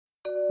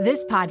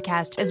This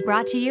podcast is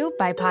brought to you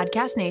by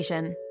Podcast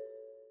Nation.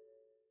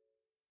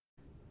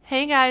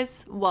 Hey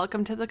guys,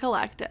 welcome to The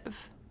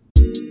Collective.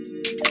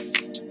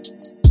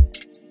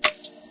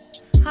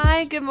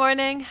 Hi, good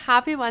morning.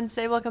 Happy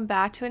Wednesday. Welcome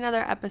back to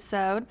another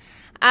episode.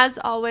 As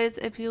always,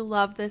 if you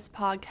love this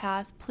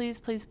podcast,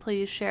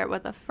 please share it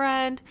with a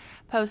friend,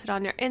 post it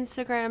on your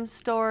Instagram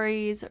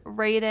stories,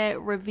 rate it,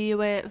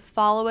 review it,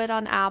 follow it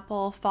on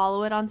Apple,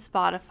 follow it on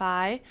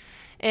Spotify.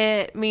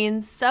 It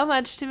means so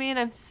much to me, and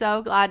I'm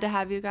so glad to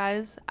have you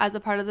guys as a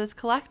part of this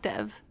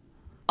collective.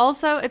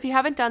 Also, if you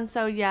haven't done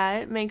so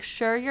yet, make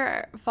sure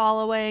you're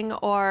following,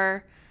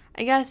 or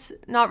I guess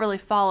not really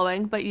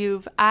following, but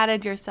you've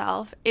added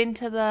yourself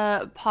into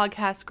the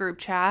podcast group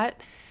chat.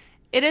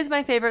 It is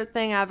my favorite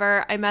thing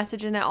ever. I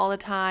message in it all the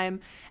time.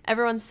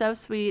 Everyone's so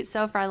sweet,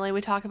 so friendly. We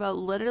talk about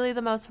literally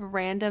the most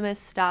randomest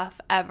stuff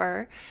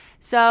ever.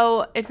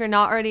 So if you're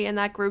not already in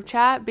that group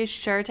chat, be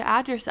sure to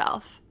add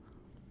yourself.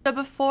 So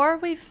before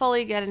we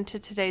fully get into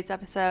today's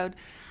episode,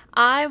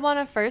 I want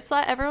to first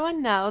let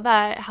everyone know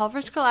that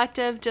Helfrich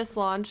Collective just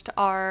launched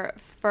our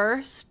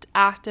first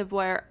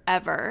activewear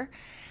ever.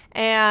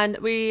 And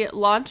we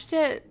launched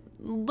it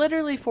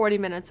literally 40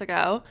 minutes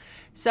ago.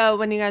 So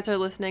when you guys are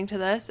listening to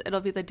this,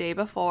 it'll be the day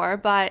before.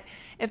 But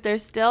if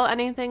there's still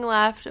anything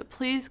left,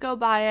 please go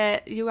buy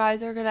it. You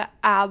guys are going to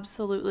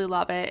absolutely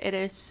love it. It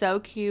is so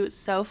cute,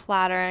 so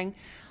flattering.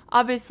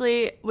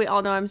 Obviously, we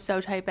all know I'm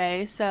so type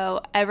A.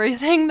 So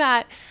everything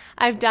that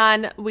I've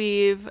done,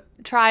 we've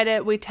tried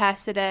it, we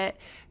tested it.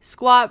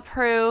 Squat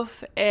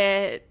proof.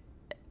 It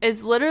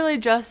is literally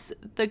just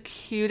the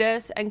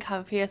cutest and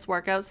comfiest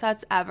workout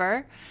sets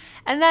ever.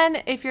 And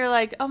then if you're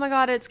like, oh my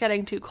God, it's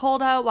getting too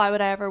cold out, why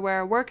would I ever wear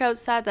a workout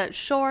set that's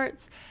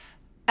shorts?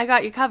 I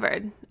got you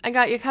covered.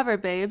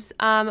 Babes.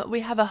 We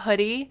have a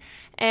hoodie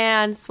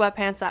and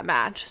sweatpants that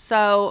match.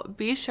 So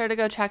be sure to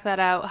go check that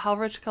out,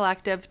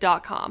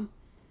 helfrichcollective.com.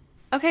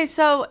 Okay,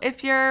 so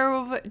if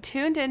you're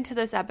tuned into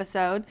this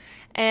episode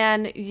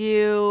and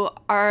you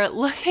are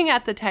looking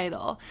at the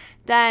title,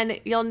 then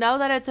you'll know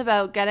that it's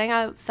about getting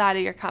outside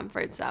of your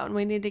comfort zone.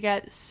 We need to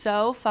get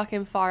so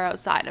fucking far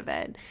outside of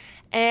it.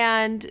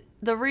 And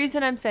the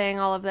reason I'm saying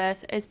all of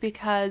this is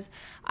because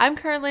I'm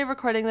currently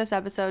recording this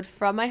episode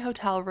from my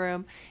hotel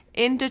room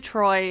in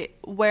Detroit,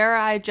 where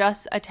I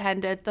just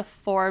attended the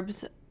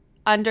Forbes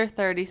Under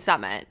 30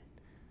 Summit.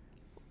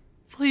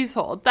 Please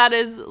hold. That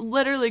is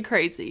literally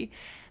crazy.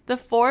 The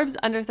Forbes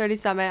Under 30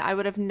 Summit, I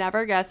would have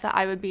never guessed that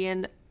I would be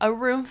in a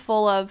room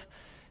full of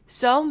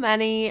so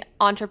many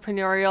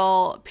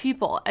entrepreneurial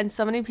people and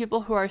so many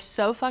people who are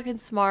so fucking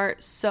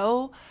smart,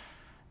 so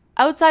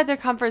outside their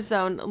comfort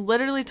zone,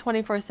 literally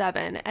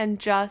 24/7, and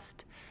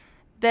just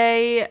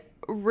they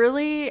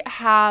really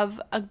have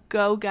a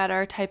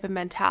go-getter type of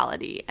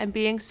mentality, and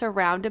being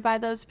surrounded by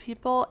those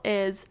people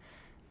is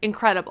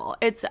incredible.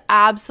 It's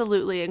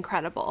absolutely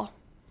incredible.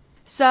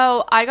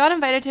 So I got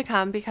invited to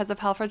come because of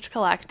Helfrich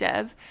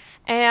Collective,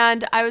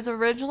 and I was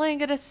originally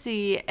going to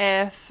see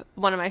if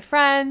one of my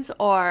friends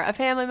or a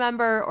family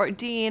member or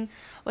Dean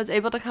was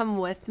able to come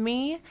with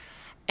me.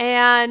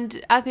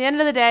 And at the end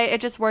of the day,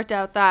 it just worked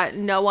out that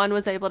no one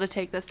was able to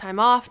take this time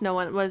off. No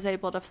one was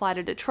able to fly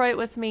to Detroit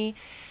with me,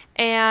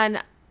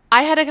 and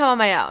I had to come on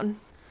my own.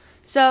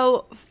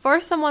 So for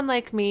someone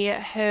like me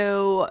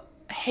who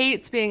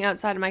hates being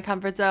outside of my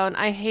comfort zone,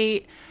 I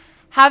hate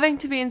having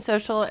to be in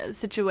social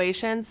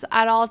situations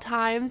at all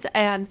times.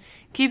 And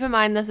keep in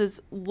mind, this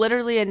is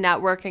literally a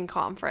networking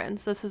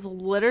conference. This is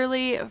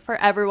literally for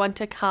everyone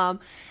to come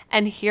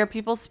and hear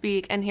people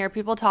speak and hear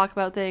people talk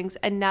about things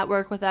and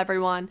network with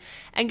everyone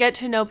and get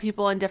to know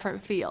people in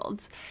different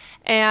fields.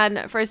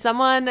 And for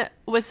someone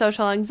with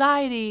social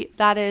anxiety,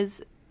 that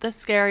is the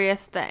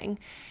scariest thing.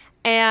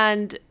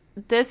 And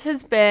this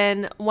has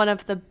been one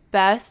of the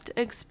best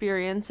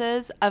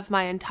experiences of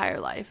my entire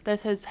life.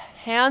 This has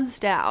hands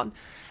down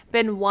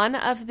been one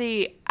of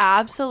the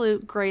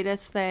absolute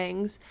greatest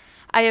things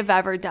I have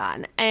ever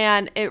done.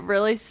 And it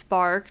really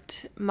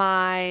sparked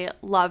my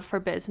love for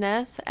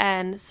business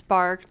and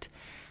sparked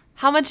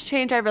how much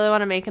change I really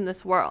want to make in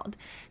this world.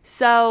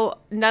 So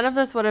none of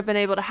this would have been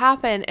able to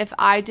happen if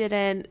I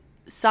didn't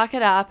suck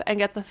it up and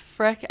get the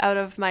frick out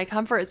of my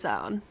comfort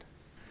zone.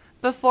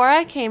 Before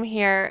I came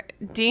here,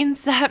 Dean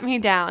sat me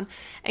down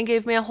and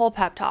gave me a whole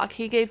pep talk.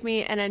 He gave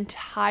me an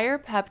entire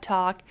pep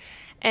talk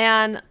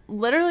and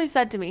literally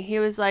said to me, he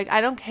was like,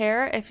 I don't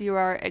care if you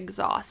are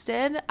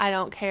exhausted. I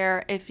don't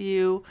care if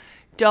you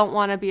don't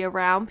want to be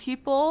around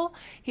people.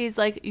 He's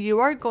like, you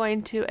are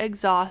going to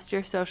exhaust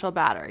your social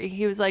battery.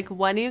 He was like,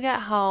 when you get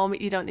home,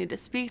 you don't need to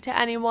speak to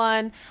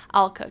anyone.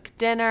 I'll cook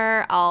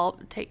dinner. I'll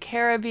take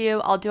care of you.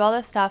 I'll do all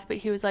this stuff. But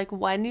he was like,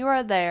 when you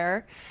are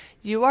there,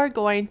 you are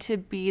going to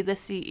be the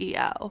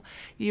CEO.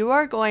 You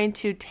are going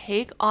to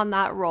take on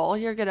that role.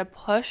 You're going to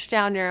push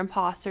down your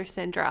imposter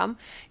syndrome.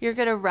 You're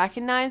going to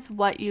recognize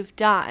what you've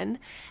done,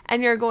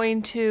 and you're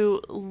going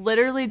to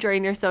literally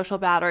drain your social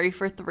battery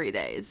for 3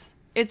 days.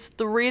 It's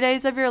 3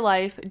 days of your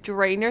life.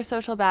 Drain your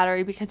social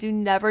battery because you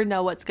never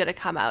know what's going to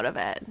come out of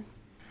it.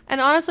 And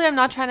honestly, I'm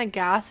not trying to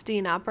gas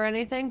Dean up or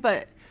anything,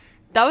 but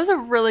That was a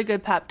really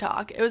good pep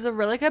talk. It was a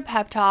really good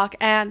pep talk.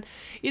 And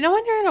you know,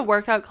 when you're in a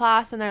workout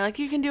class and they're like,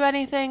 you can do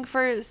anything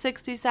for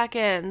 60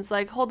 seconds,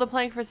 like hold the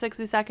plank for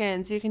 60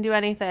 seconds, you can do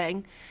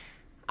anything.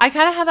 I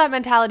kind of have that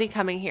mentality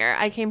coming here.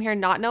 I came here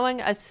not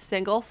knowing a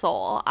single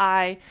soul.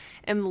 I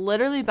am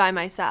literally by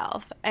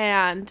myself.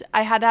 And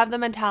I had to have the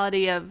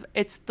mentality of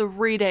it's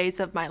 3 days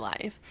of my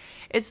life.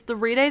 It's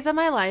 3 days of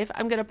my life.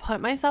 I'm going to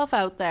put myself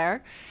out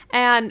there.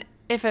 And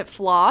if it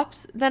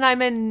flops, then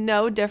I'm in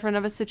no different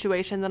of a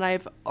situation than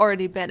I've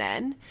already been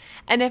in.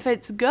 And if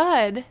it's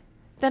good,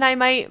 then I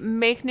might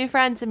make new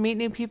friends and meet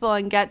new people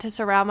and get to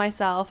surround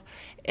myself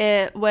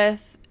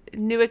with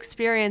new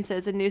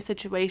experiences and new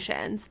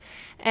situations.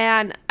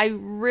 And I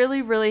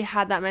really, really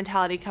had that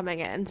mentality coming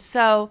in.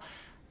 So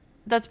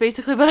that's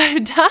basically what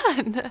I've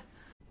done.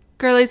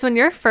 Girlies, when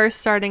you're first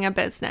starting a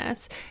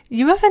business,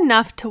 you have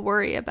enough to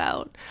worry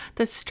about.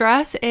 The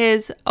stress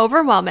is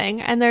overwhelming,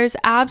 and there's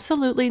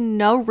absolutely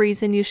no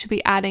reason you should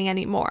be adding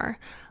any more.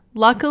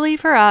 Luckily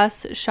for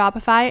us,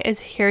 Shopify is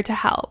here to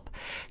help.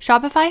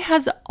 Shopify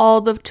has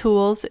all the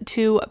tools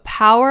to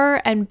power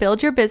and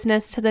build your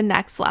business to the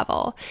next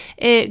level.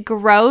 It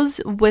grows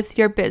with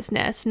your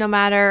business, no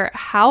matter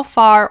how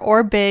far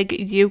or big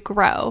you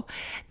grow.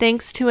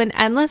 Thanks to an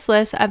endless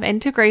list of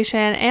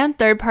integration and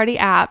third-party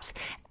apps,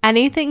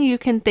 anything you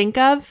can think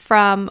of,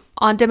 from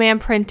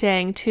on-demand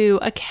printing to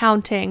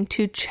accounting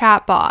to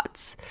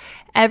chatbots,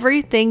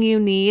 everything you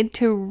need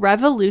to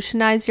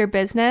revolutionize your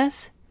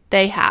business,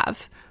 they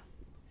have.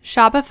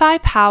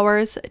 Shopify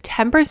powers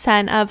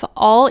 10% of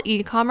all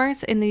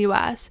e-commerce in the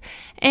US,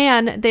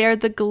 and they are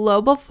the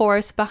global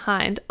force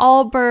behind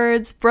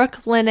Allbirds,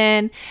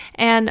 Brooklinen,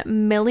 and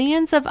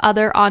millions of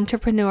other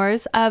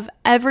entrepreneurs of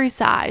every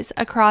size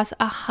across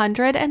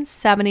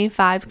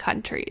 175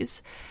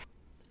 countries.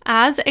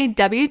 As a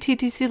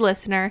WTTC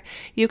listener,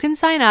 you can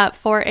sign up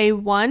for a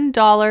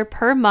 $1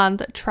 per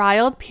month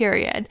trial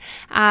period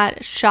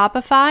at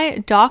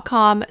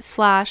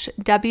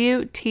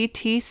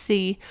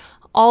shopify.com/WTTC,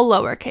 all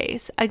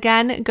lowercase.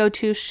 Again, go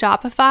to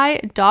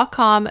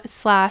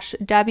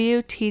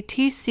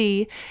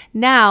shopify.com/WTTC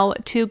now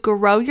to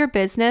grow your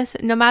business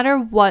no matter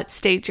what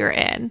stage you're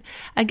in.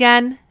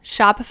 Again,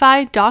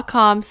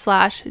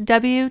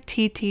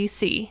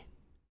 shopify.com/WTTC.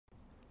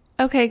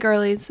 Okay,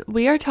 girlies,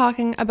 we are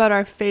talking about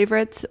our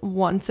favorites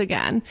once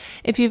again.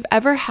 If you've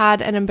ever had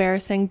an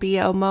embarrassing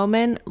BO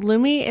moment,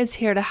 Lumi is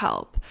here to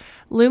help.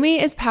 Lumi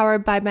is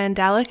powered by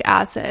mandelic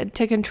acid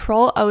to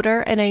control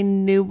odor in a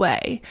new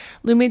way.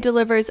 Lumi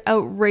delivers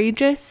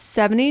outrageous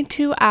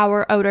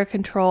 72-hour odor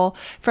control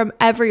from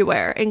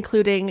everywhere,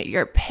 including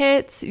your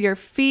pits, your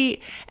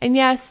feet, and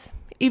yes,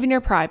 even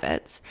your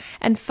privates.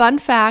 And fun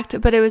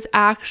fact, but it was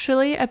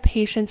actually a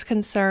patient's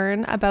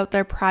concern about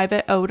their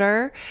private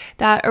odor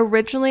that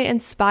originally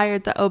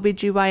inspired the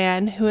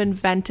OBGYN who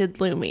invented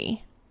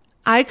Lumi.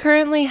 I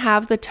currently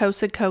have the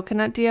toasted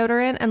coconut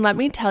deodorant, and let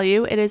me tell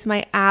you, it is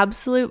my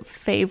absolute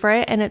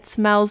favorite and it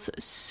smells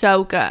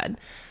so good.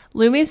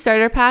 Lumi's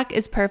starter pack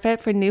is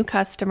perfect for new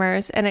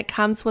customers, and it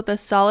comes with a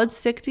solid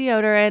stick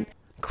deodorant,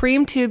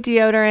 cream tube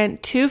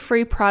deodorant, 2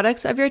 free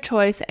products of your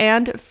choice,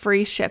 and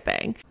free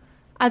shipping.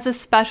 As a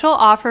special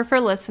offer for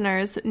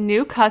listeners,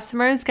 new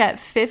customers get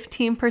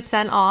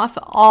 15% off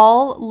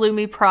all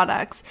Lumi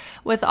products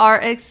with our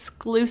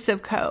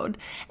exclusive code.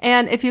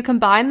 And if you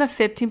combine the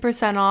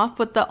 15% off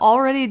with the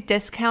already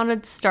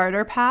discounted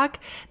starter pack,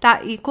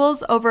 that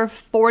equals over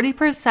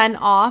 40%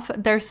 off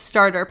their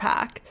starter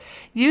pack.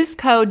 Use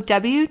code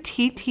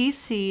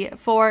WTTC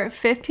for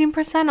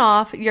 15%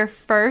 off your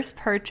first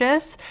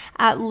purchase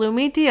at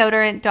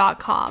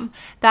lumideodorant.com.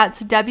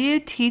 That's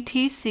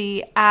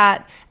WTTC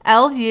at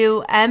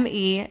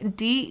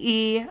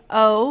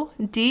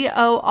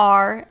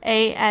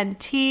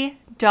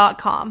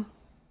LUMEDEODORANT.com.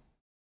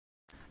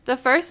 The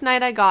first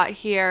night I got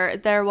here,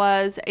 there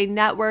was a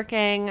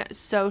networking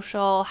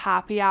social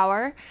happy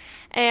hour,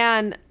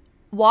 and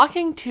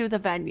walking to the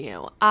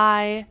venue,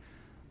 I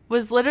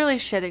was literally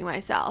shitting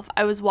myself.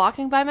 I was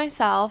walking by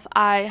myself.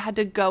 I had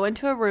to go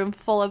into a room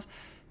full of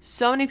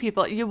so many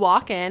people. You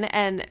walk in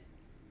and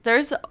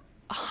there's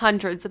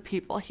hundreds of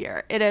people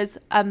here. It is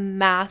a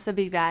massive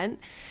event.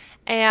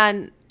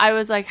 And I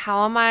was like,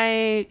 how am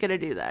I going to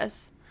do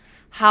this?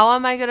 How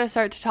am I going to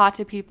start to talk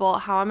to people?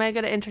 How am I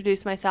going to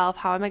introduce myself?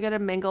 How am I going to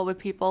mingle with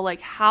people?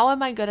 Like, how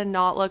am I going to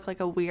not look like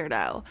a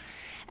weirdo?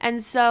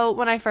 And so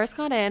when I first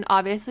got in,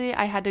 obviously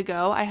I had to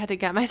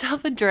get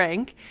myself a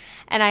drink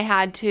and I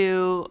had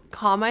to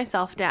calm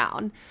myself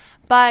down.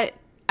 But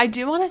I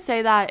do want to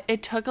say that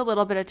it took a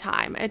little bit of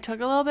time. I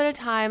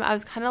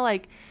was kind of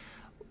like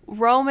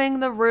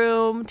roaming the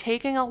room,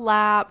 taking a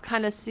lap,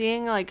 kind of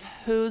seeing like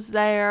who's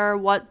there,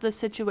 what the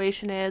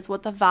situation is,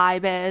 what the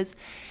vibe is.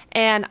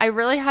 And I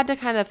really had to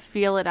kind of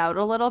feel it out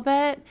a little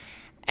bit.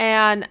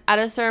 And at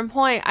a certain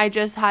point, I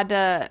just had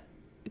to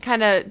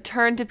kind of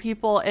turn to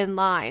people in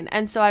line.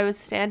 And so I was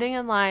standing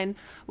in line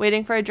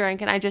waiting for a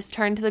drink, and I just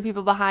turned to the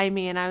people behind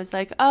me and I was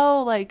like,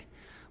 oh, like,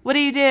 what do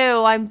you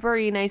do? I'm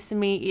Brie. Nice to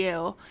meet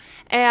you.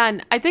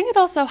 And I think it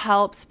also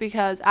helps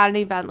because at an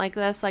event like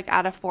this, like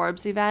at a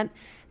Forbes event,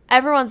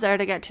 everyone's there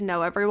to get to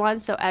know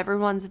everyone. So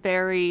everyone's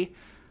very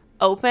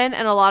open,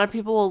 and a lot of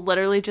people will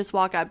literally just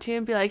walk up to you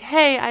and be like,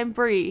 hey, I'm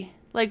Bree.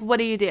 Like, what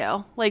do you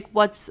do? Like,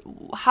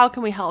 how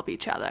can we help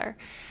each other?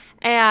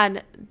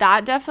 And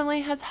that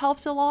definitely has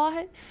helped a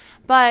lot,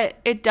 but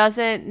it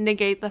doesn't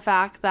negate the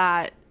fact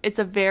that it's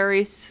a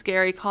very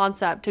scary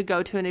concept to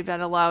go to an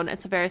event alone.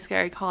 It's a very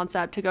scary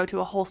concept to go to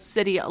a whole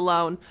city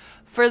alone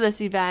for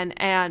this event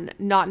and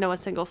not know a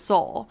single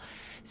soul.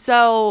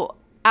 So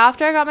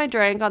after I got my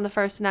drink on the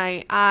first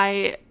night,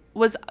 I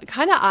was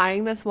kind of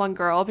eyeing this one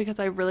girl because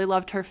I really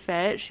loved her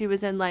fit. She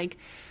was in like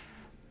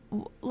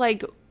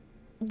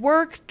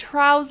work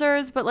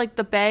trousers, but like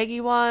the baggy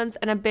ones,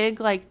 and a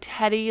big like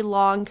teddy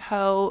long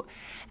coat.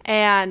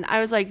 And I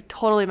was like,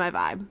 totally my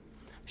vibe.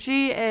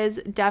 She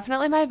is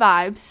definitely my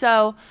vibe.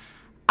 So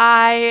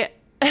I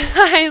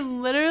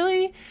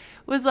literally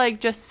was like,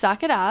 just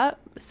suck it up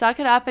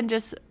and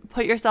just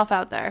put yourself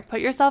out there. Put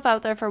yourself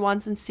out there for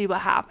once and see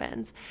what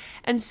happens.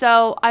 And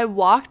so I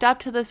walked up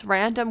to this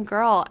random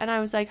girl and I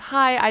was like,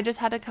 hi, I just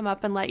had to come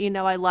up and let you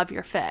know I love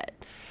your fit.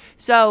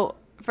 So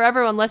for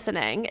everyone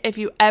listening, if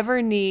you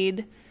ever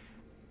need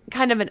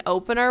kind of an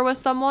opener with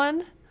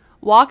someone,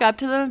 walk up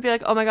to them and be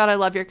like, oh my God, I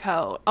love your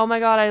coat. Oh my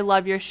God, I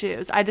love your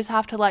shoes. I just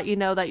have to let you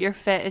know that your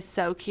fit is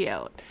so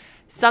cute.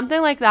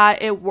 Something like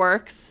that, it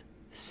works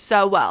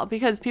so well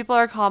because people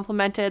are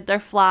complimented, they're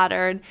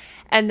flattered,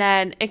 and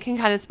then it can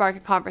kind of spark a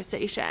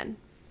conversation.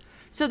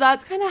 So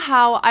that's kind of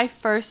how I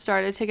first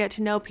started to get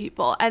to know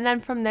people. And then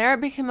from there,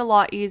 it became a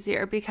lot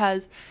easier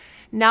because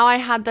now I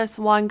had this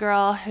one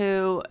girl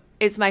who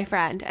is my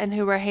friend and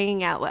who we're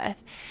hanging out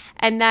with.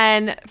 And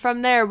then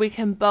from there, we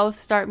can both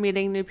start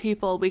meeting new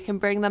people. We can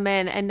bring them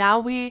in. And now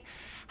we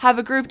have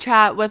a group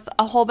chat with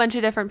a whole bunch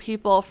of different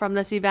people from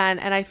this event.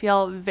 And I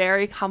feel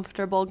very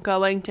comfortable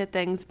going to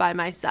things by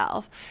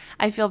myself.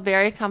 I feel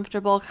very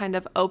comfortable kind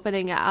of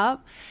opening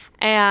up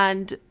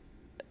and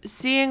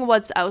seeing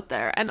what's out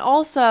there. And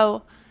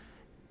also,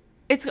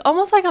 it's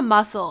almost like a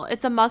muscle.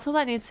 It's a muscle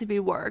that needs to be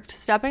worked.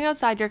 Stepping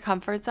outside your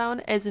comfort zone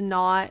is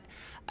not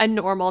a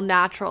normal,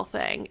 natural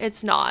thing.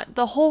 It's not.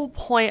 The whole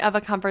point of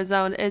a comfort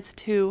zone is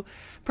to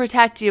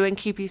protect you and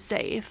keep you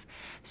safe.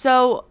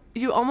 So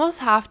you almost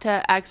have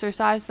to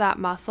exercise that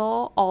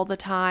muscle all the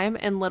time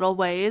in little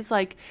ways.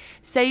 Like,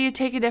 say you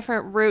take a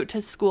different route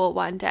to school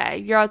one day,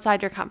 you're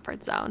outside your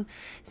comfort zone.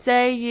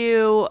 Say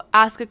you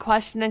ask a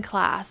question in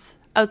class,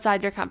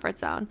 outside your comfort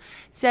zone.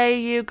 Say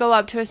you go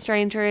up to a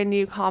stranger and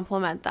you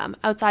compliment them,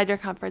 outside your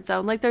comfort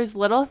zone. Like, there's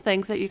little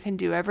things that you can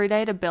do every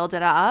day to build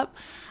it up.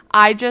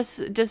 I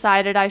just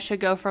decided I should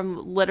go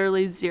from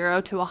literally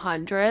 0 to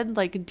 100.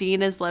 Like,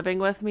 Dean is living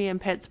with me in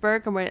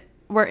Pittsburgh and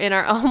we're in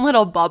our own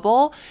little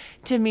bubble,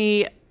 to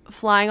me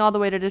flying all the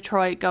way to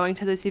Detroit, going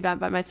to this event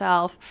by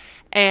myself,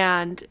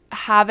 and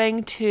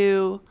having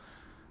to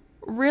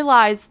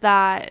realize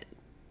that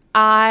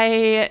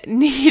I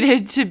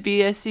needed to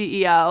be a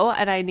CEO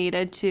and I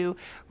needed to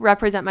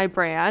represent my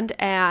brand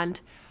and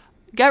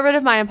get rid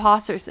of my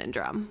imposter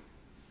syndrome.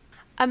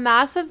 A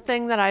massive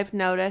thing that I've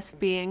noticed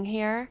being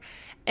here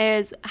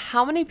is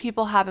how many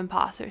people have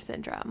imposter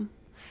syndrome.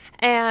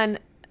 And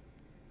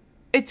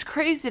it's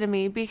crazy to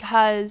me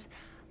because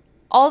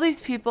all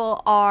these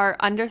people are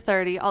under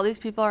 30. All these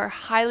people are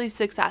highly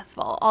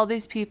successful. All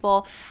these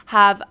people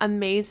have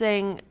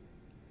amazing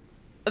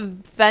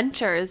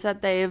ventures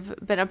that they've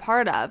been a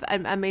part of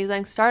and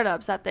amazing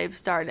startups that they've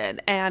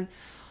started and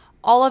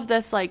all of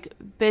this like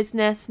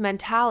business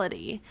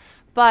mentality.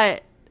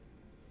 But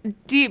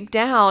deep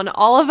down,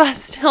 all of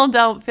us still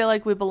don't feel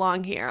like we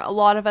belong here. A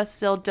lot of us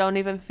still don't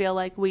even feel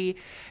like we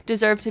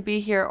deserve to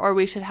be here or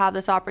we should have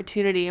this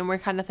opportunity. And we're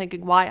kind of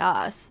thinking, why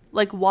us?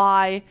 Like,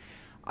 why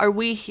are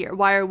we here?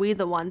 Why are we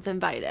the ones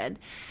invited?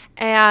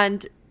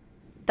 And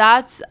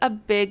that's a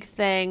big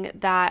thing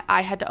that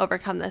I had to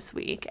overcome this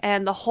week.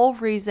 And the whole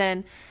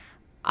reason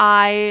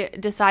I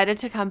decided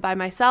to come by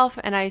myself,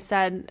 and I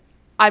said,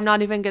 I'm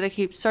not even going to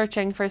keep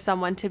searching for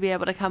someone to be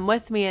able to come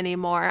with me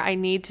anymore. I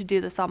need to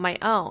do this on my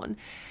own,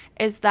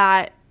 is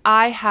that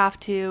I have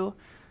to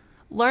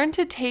learn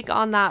to take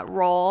on that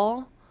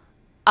role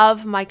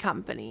of my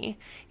company.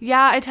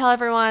 Yeah, I tell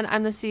everyone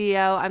I'm the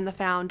CEO, I'm the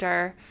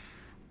founder,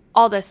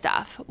 all this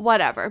stuff,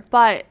 whatever.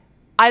 But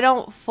I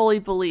don't fully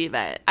believe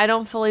it. I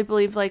don't fully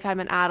believe like I'm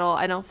an adult.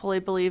 I don't fully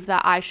believe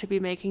that I should be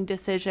making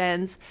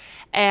decisions.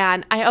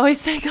 And I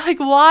always think like,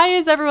 why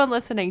is everyone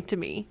listening to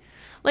me?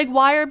 Like,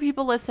 why are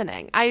people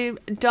listening? I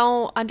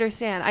don't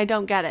understand. I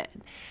don't get it.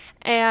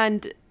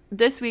 And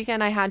this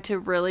weekend I had to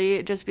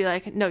really just be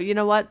like, no, you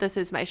know what? This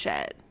is my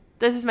shit.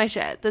 This is my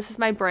shit. This is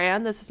my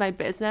brand. This is my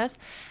business.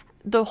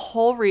 The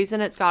whole reason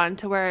it's gotten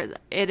to where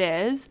it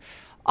is,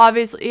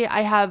 obviously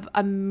I have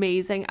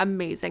amazing,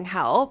 amazing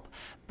help,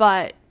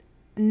 but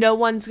no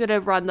one's going to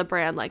run the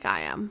brand like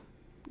I am.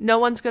 No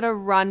one's going to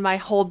run my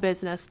whole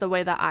business the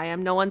way that I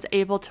am. No one's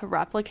able to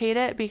replicate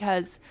it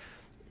because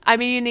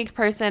I'm a unique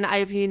person. I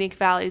have unique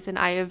values and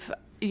I have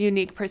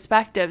unique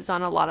perspectives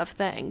on a lot of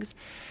things.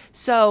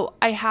 So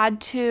I had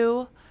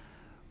to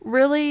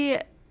really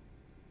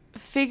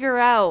figure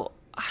out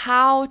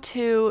how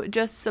to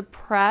just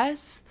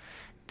suppress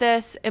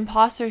this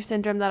imposter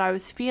syndrome that I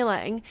was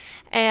feeling.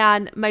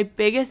 And my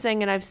biggest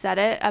thing, and I've said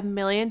it a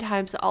million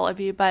times to all of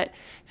you, but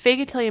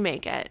fake it till you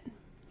make it.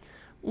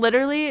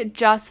 Literally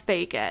just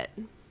fake it.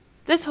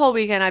 This whole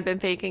weekend I've been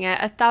faking it.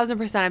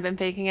 1,000% I've been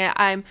faking it.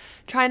 I'm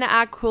trying to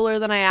act cooler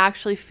than I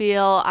actually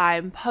feel.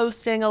 I'm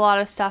posting a lot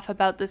of stuff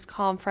about this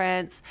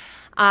conference.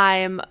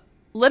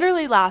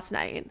 Literally last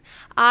night,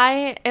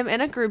 I am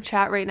in a group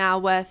chat right now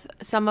with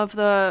some of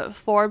the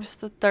Forbes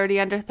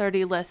 30 under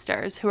 30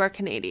 listers who are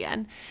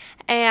Canadian.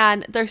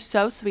 And they're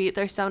so sweet.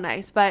 They're so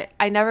nice. But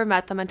I never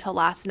met them until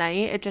last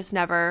night. It just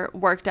never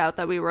worked out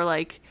that we were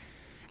like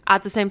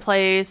at the same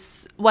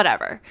place,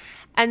 whatever.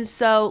 And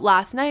so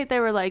last night they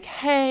were like,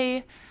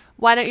 hey,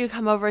 why don't you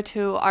come over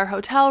to our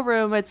hotel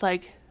room? It's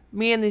like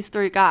me and these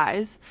 3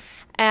 guys.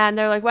 And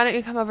they're like, why don't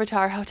you come over to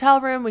our hotel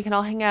room? We can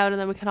all hang out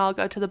and then we can all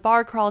go to the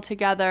bar crawl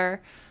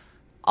together,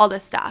 all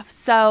this stuff.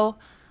 So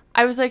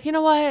I was like, you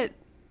know what?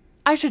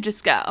 I should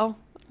just go.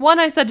 One,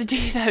 I said to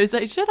Dean, I was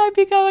like, should I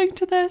be going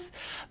to this?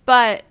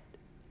 But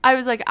I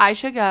was like, I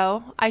should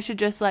go. I should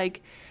just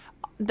like,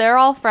 they're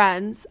all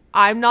friends.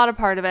 I'm not a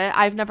part of it.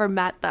 I've never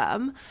met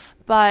them,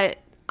 but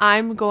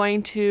I'm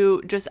going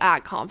to just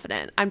act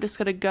confident. I'm just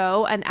going to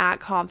go and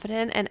act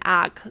confident and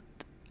act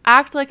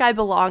like I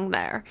belong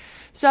there.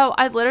 So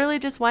I literally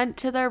just went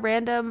to their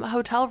random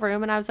hotel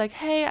room and I was like,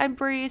 hey, I'm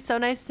Bree. So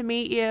nice to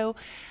meet you.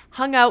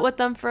 Hung out with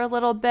them for a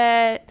little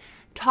bit,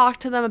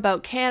 talked to them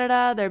about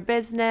Canada, their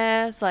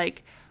business,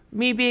 like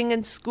me being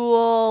in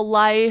school,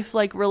 life,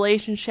 like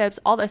relationships,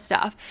 all this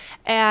stuff.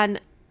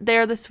 And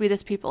they're the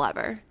sweetest people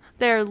ever.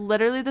 They're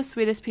literally the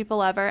sweetest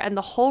people ever. And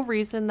the whole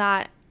reason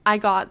that I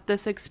got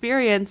this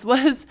experience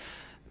was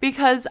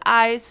because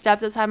I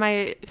stepped outside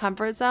my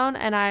comfort zone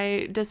and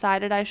I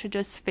decided I should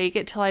just fake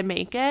it till I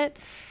make it.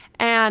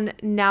 And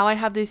now I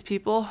have these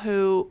people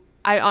who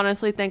I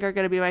honestly think are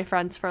going to be my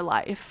friends for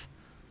life.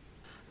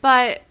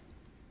 But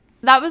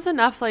that was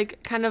enough,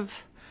 like, kind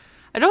of,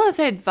 I don't want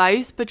to say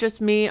advice, but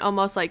just me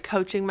almost like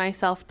coaching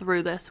myself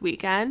through this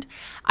weekend.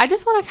 I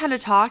just want to kind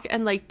of talk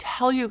and like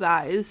tell you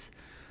guys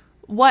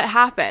what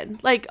happened,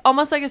 like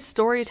almost like a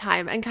story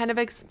time, and kind of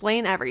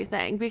explain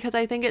everything, because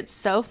I think it's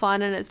so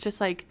fun and it's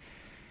just like,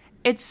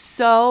 it's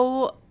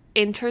so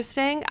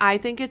interesting. I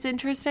think it's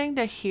interesting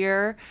to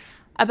hear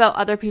about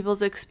other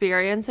people's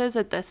experiences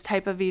at this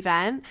type of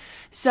event.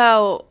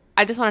 So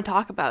I just want to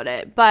talk about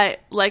it. But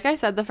like I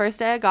said, the first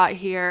day I got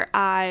here,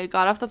 I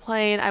got off the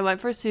plane. I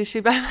went for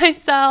sushi by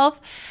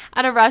myself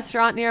at a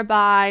restaurant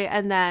nearby.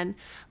 And then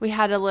we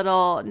had a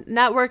little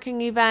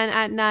networking event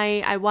at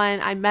night.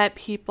 I met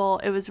people.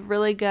 It was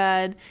really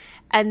good.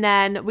 And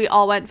then we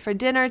all went for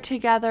dinner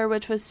together,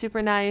 which was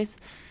super nice.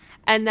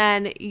 And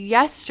then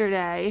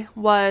yesterday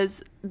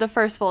was the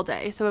first full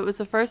day. So it was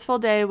the first full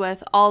day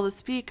with all the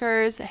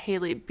speakers.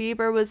 Hailey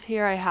Bieber was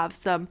here. I have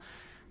some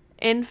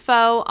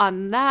info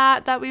on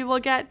that we will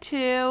get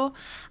to.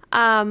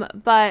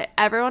 But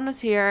everyone was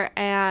here.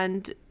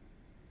 And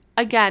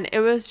again, it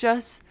was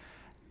just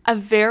a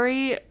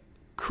very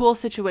cool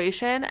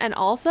situation. And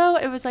also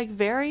it was like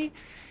very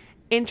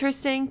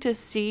interesting to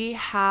see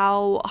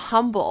how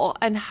humble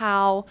and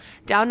how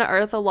down to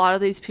earth a lot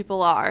of these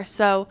people are.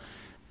 So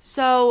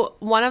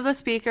one of the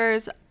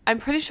speakers, I'm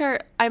pretty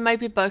sure, I might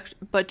be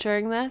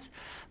butchering this,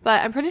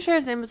 but I'm pretty sure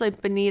his name was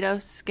like Benito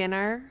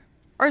Skinner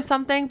or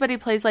something, but he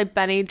plays like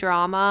Benny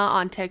Drama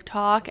on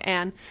TikTok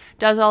and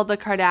does all the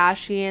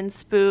Kardashian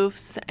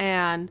spoofs,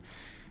 and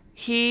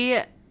he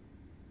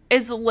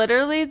is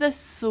literally the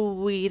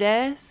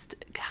sweetest,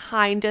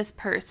 kindest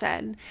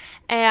person.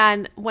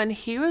 And when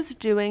he was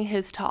doing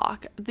his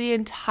talk, the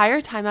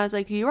entire time I was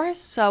like, you are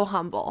so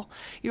humble.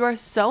 You are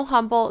so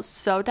humble,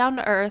 so down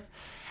to earth,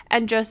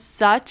 and just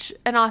such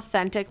an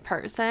authentic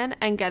person.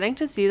 And getting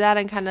to see that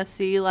and kind of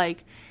see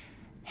like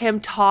him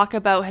talk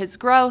about his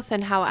growth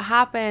and how it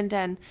happened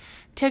and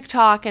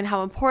TikTok and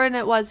how important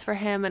it was for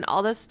him and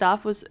all this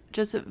stuff was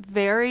just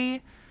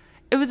very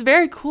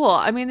cool.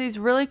 I mean, these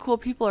really cool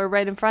people are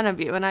right in front of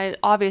you. And I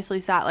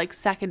obviously sat like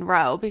second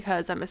row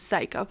because I'm a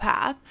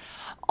psychopath.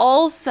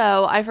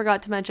 Also, I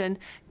forgot to mention,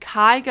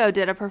 Kygo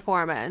did a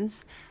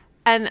performance.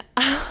 And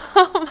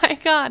oh my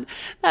God,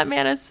 that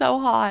man is so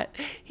hot.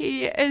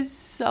 He is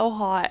so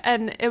hot.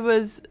 And it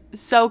was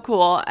so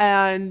cool.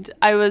 And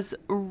I was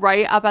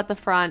right up at the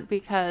front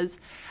because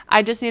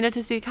I just needed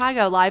to see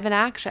Kygo live in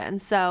action.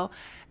 So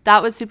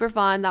that was super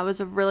fun. That was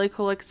a really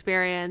cool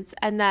experience.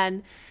 And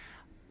then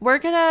we're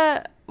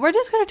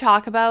just gonna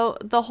talk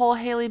about the whole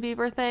Hailey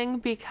Bieber thing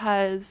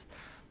because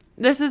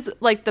this is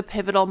like the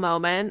pivotal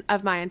moment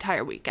of my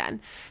entire weekend.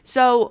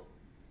 So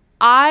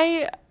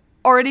I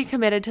already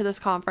committed to this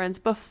conference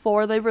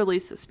before they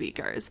released the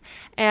speakers.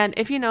 And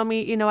if you know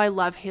me, you know I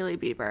love Hailey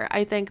Bieber.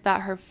 I think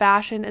that her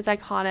fashion is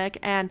iconic,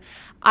 and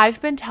I've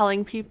been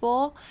telling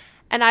people,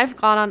 and I've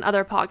gone on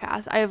other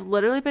podcasts, I have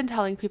literally been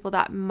telling people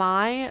that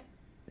my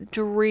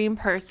dream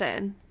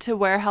person to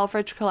wear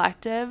Helfrich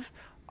Collective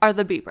are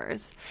the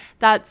Biebers.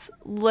 That's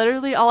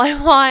literally all I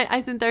want.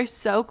 I think they're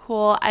so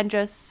cool and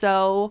just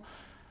so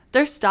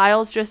their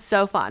style's just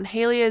so fun.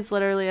 Haley is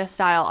literally a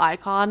style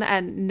icon,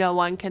 and no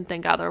one can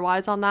think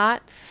otherwise on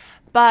that.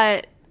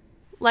 But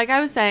like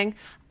I was saying,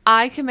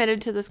 I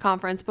committed to this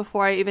conference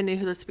before I even knew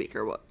who the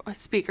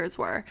speakers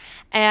were.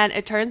 And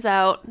it turns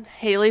out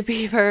Hailey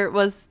Bieber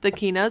was the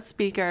keynote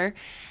speaker.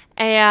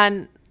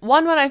 And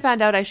when I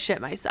found out, I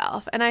shit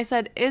myself. And I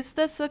said, is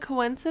this a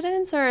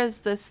coincidence or is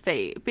this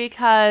fate?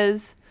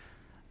 Because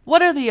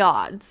what are the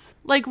odds?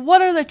 Like,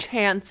 what are the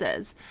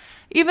chances?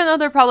 Even though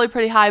they're probably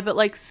pretty high, but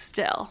like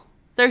still,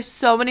 there's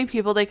so many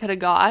people they could have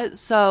got.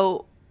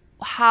 So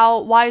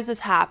why is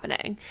this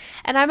happening?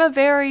 And I'm a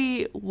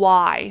very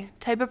why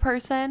type of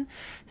person.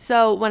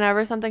 So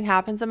whenever something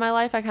happens in my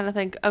life, I kind of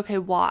think, okay,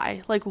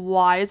 why? Like,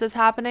 why is this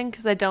happening?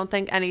 Because I don't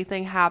think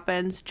anything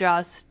happens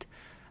just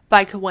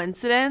by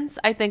coincidence.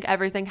 I think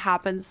everything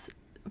happens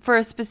for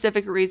a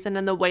specific reason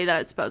and the way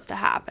that it's supposed to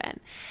happen.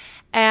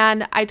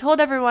 And I told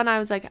everyone, I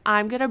was like,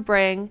 I'm going to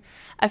bring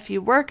a few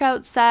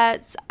workout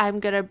sets. I'm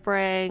going to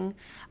bring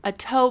a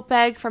tote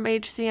bag from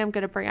HC. I'm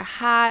going to bring a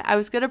hat. I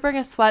was going to bring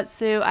a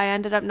sweatsuit. I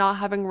ended up not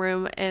having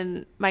room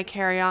in my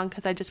carry-on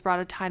because I just brought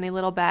a tiny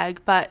little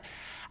bag. But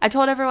I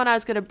told everyone I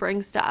was going to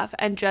bring stuff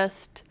and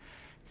just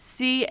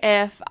see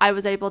if I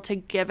was able to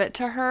give it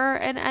to her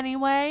in any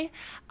way.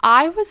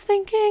 I was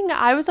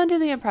under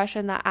the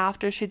impression that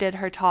after she did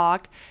her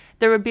talk,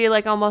 there would be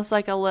like almost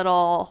like a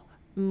little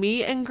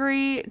meet and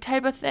greet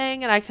type of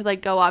thing, and I could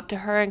like go up to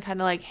her and kind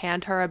of like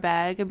hand her a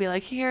bag and be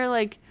like, here,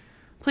 like,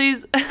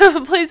 please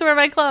please wear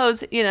my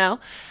clothes, you know.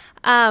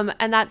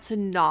 And that's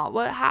not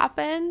what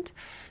happened.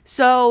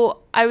 So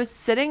I was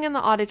sitting in the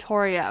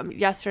auditorium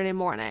yesterday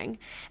morning,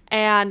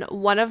 and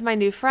one of my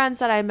new friends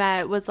that I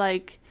met was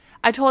like,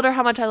 I told her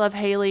how much I love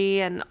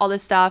Haley and all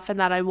this stuff, and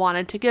that I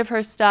wanted to give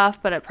her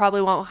stuff, but it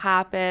probably won't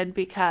happen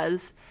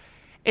because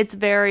it's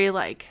very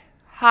like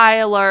high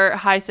alert,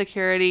 high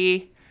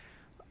security.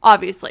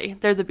 Obviously,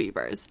 they're the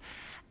Biebers.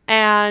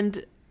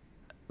 And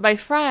my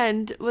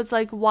friend was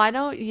like, why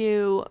don't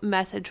you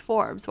message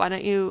Forbes? Why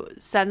don't you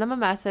send them a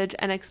message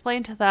and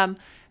explain to them,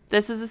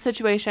 this is a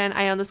situation.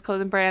 I own this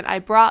clothing brand. I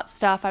brought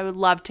stuff. I would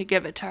love to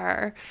give it to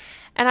her.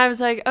 And I was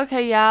like,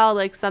 okay, yeah, I'll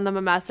like send them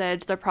a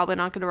message. They're probably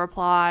not going to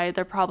reply.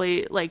 They're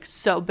probably like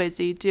so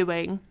busy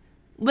doing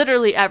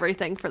literally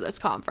everything for this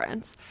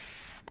conference.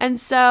 And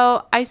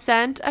so I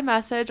sent a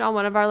message on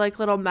one of our like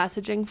little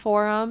messaging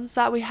forums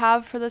that we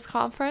have for this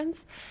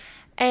conference.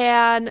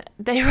 And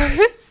they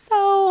were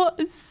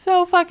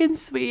so fucking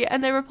sweet.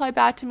 And they replied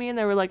back to me and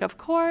they were like, of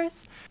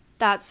course,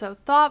 that's so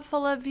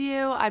thoughtful of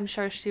you. I'm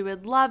sure she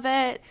would love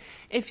it.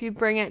 If you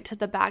bring it to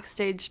the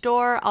backstage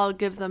door, I'll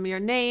give them your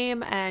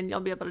name and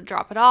you'll be able to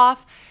drop it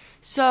off.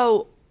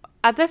 So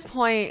at this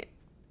point,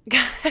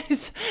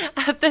 guys,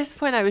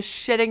 I was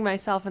shitting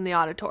myself in the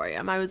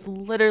auditorium. I was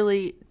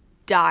literally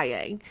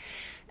dying.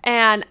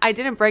 And I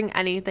didn't bring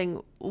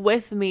anything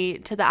with me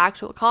to the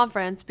actual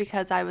conference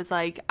because I was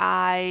like,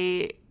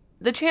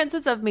 the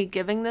chances of me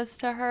giving this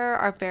to her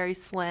are very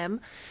slim.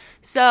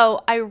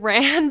 So I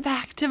ran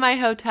back to my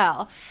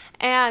hotel.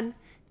 And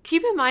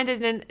keep in mind,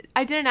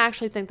 I didn't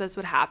actually think this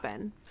would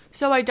happen.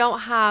 So I don't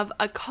have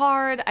a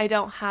card. I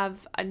don't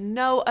have a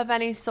note of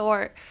any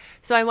sort.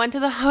 So I went to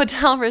the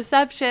hotel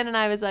reception and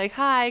I was like,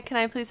 hi, can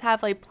I please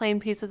have like plain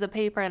pieces of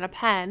paper and a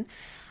pen?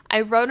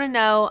 I wrote a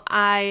note.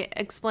 I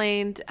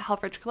explained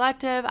Helfrich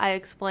Collective. I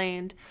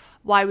explained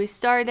why we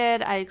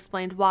started. I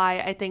explained why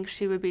I think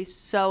she would be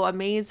so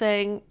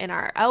amazing in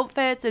our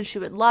outfits and she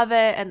would love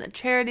it, and the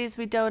charities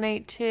we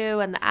donate to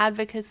and the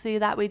advocacy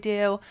that we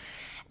do.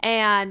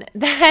 And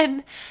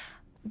then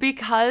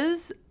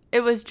because it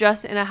was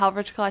just in a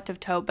Helfrich Collective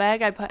tote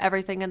bag, I put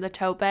everything in the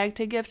tote bag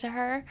to give to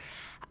her.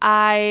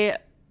 I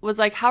was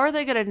like, how are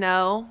they going to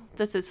know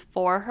this is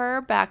for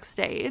her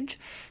backstage?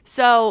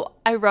 So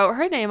I wrote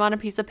her name on a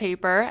piece of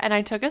paper and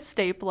I took a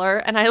stapler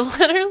and I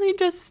literally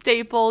just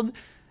stapled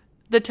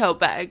the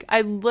tote bag.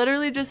 I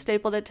literally just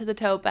stapled it to the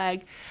tote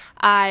bag.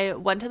 I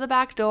went to the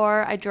back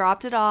door. I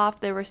dropped it off.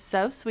 They were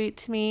so sweet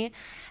to me.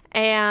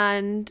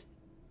 And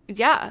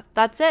yeah,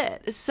 that's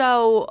it.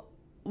 So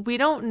we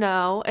don't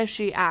know if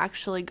she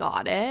actually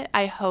got it.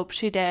 I hope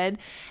she did.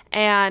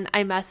 And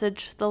I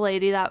messaged the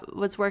lady that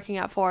was working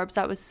at Forbes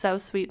that was so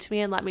sweet to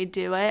me and let me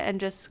do it and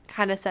just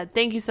kind of said,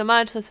 thank you so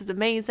much. This is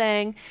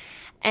amazing.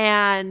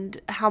 And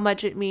how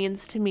much it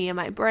means to me and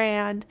my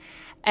brand.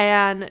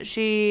 And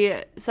she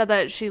said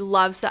that she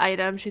loves the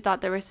items. She thought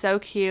they were so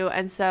cute.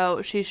 And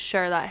so she's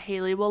sure that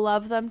Haley will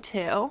love them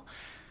too.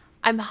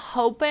 I'm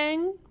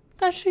hoping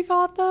that she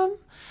got them,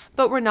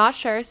 but we're not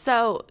sure.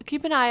 So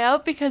keep an eye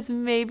out because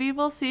maybe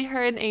we'll see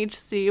her in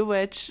HC,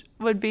 which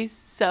would be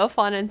so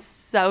fun and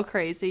so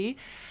crazy.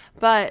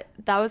 But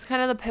that was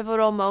kind of the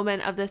pivotal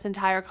moment of this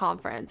entire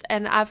conference.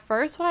 And at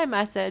first when I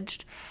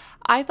messaged,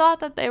 I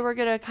thought that they were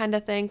going to kind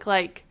of think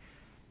like,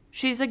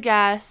 she's a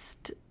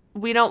guest.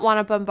 We don't want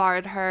to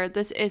bombard her.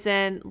 This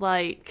isn't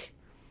like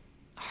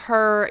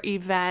her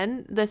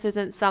event. This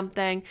isn't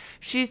something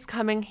she's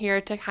coming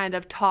here to kind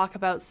of talk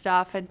about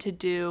stuff and to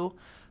do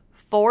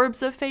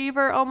Forbes a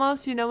favor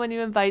almost, you know, when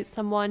you invite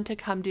someone to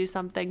come do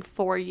something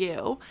for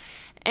you.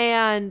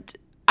 And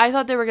I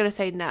thought they were going to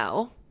say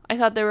no. I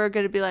thought they were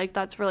going to be like,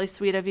 that's really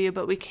sweet of you,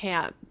 but we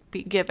can't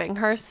be giving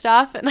her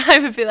stuff. And I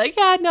would be like,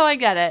 yeah, no, I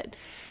get it.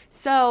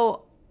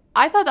 So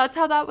I thought that's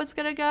how that was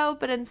going to go.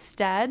 But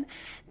instead,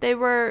 they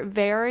were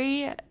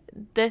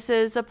this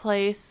is a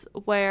place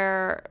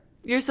where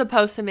you're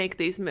supposed to make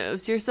these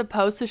moves. You're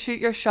supposed to shoot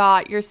your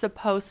shot. You're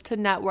supposed to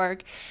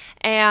network.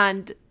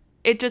 And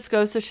it just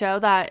goes to show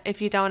that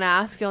if you don't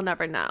ask, you'll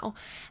never know.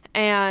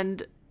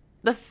 And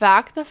the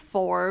fact that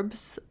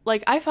Forbes,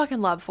 like, I fucking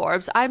love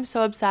Forbes. I'm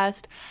so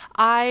obsessed.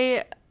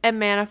 I am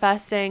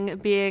manifesting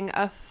being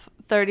a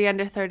 30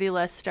 under 30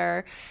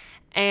 lister,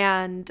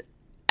 and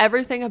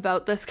everything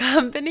about this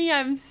company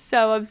I'm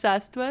so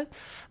obsessed with.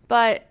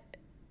 But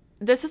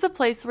this is a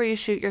place where you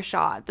shoot your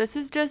shot. This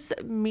is just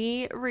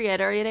me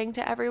reiterating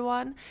to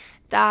everyone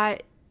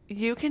that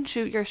you can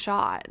shoot your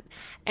shot.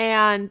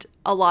 And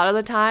a lot of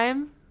the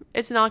time,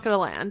 it's not going to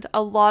land.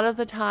 A lot of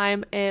the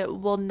time, it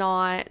will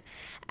not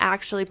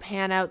actually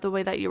pan out the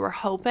way that you were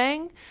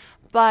hoping,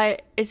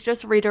 but it's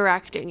just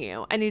redirecting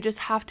you. And you just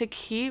have to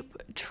keep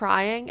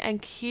trying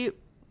and keep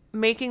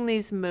making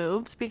these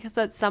moves, because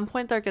at some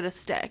point they're going to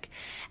stick.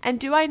 And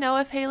do I know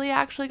if Haley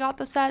actually got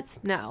the sets?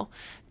 No.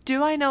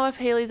 Do I know if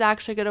Haley's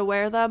actually going to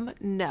wear them?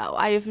 No.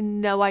 I have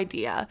no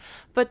idea.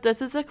 But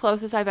this is the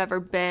closest I've ever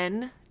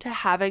been to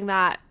having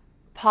that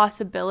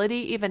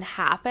possibility even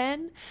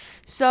happen.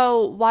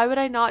 So why would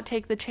I not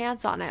take the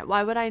chance on it?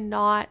 Why would I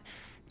not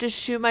just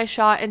shoot my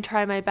shot and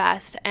try my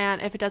best?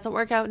 And if it doesn't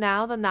work out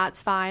now, then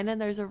that's fine, and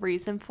there's a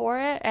reason for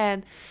it,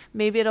 and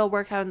maybe it'll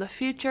work out in the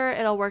future.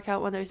 It'll work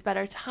out when there's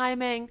better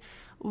timing.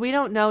 We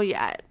don't know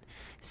yet.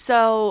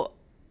 So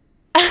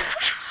that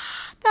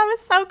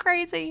was so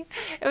crazy.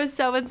 It was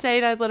so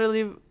insane.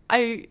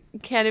 I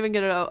can't even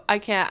get it out.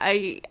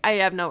 I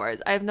have no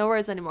words. I have no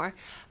words anymore.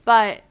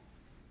 But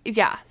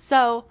yeah,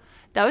 so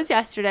that was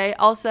yesterday.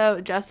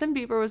 Also, Justin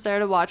Bieber was there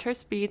to watch her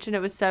speech, and it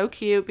was so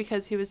cute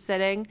because he was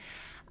sitting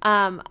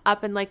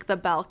up in like the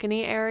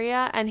balcony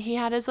area, and he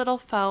had his little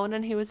phone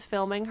and he was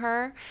filming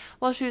her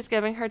while she was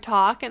giving her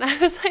talk. And I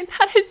was like,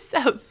 that is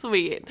so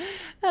sweet.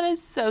 That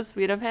is so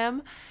sweet of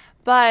him.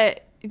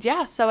 But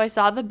yeah, so I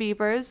saw the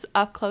Biebers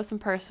up close and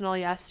personal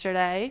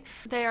yesterday.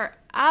 They are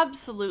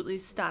absolutely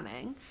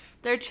stunning.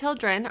 Their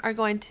children are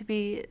going to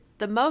be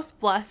the most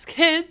blessed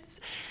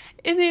kids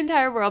in the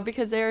entire world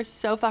because they are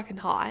so fucking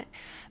hot.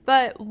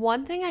 But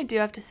one thing I do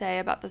have to say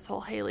about this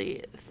whole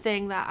Haley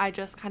thing that I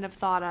just kind of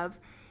thought of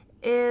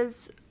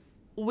is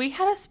we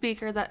had a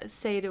speaker that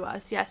say to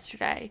us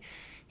yesterday,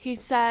 he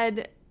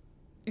said,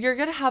 you're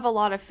going to have a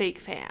lot of fake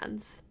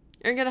fans.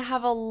 You're going to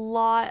have a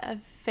lot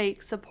of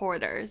fake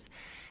supporters.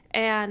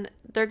 And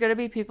they're going to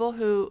be people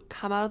who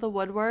come out of the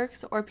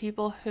woodworks, or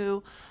people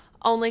who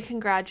only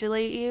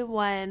congratulate you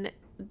when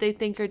they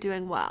think you're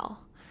doing well.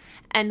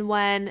 And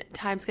when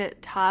times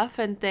get tough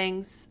and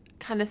things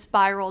kind of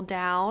spiral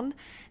down,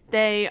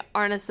 they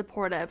aren't as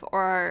supportive,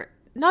 or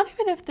not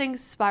even if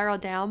things spiral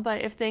down,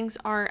 but if things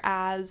aren't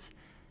as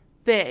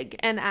big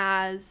and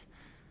as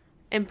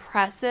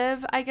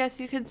impressive, I guess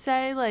you could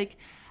say. Like,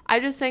 I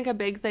just think a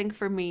big thing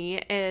for me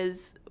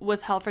is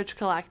with Helfrich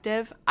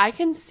Collective, I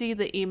can see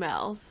the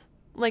emails.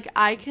 Like,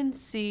 I can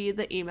see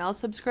the email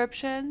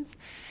subscriptions,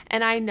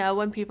 and I know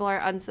when people are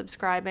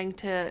unsubscribing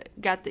to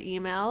get the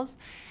emails.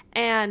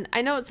 And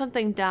I know it's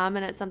something dumb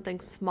and it's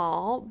something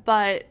small,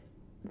 but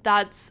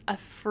that's a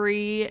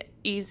free,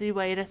 easy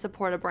way to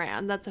support a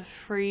brand. That's a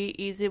free,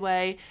 easy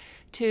way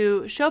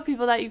to show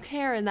people that you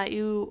care and that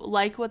you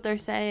like what they're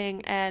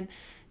saying and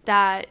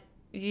that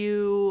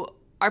you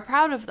are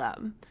proud of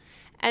them.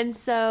 And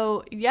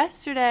so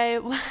yesterday,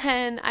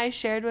 when I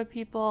shared with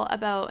people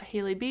about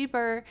Hailey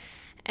Bieber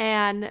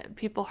and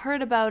people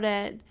heard about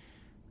it,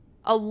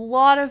 a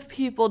lot of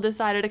people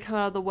decided to come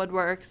out of the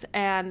woodworks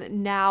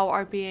and now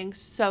are being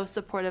so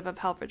supportive of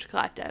Helfrich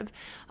Collective.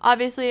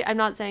 Obviously, I'm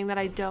not saying that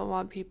I don't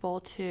want people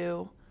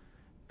to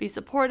be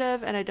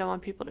supportive and I don't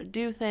want people to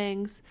do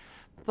things,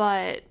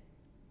 but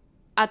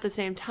at the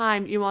same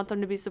time, you want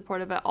them to be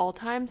supportive at all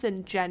times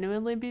and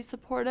genuinely be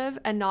supportive,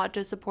 and not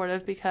just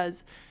supportive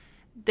because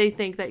they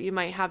think that you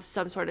might have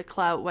some sort of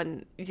clout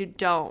when you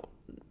don't.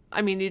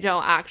 I mean, you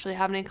don't actually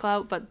have any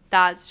clout, but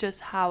that's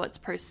just how it's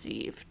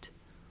perceived.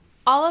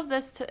 All of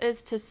this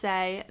is to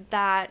say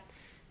that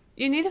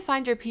you need to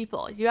find your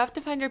people. You have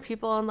to find your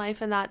people in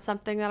life, and that's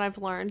something that I've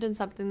learned and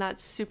something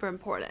that's super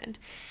important.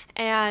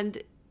 And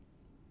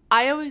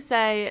I always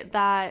say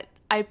that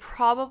I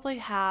probably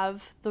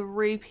have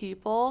 3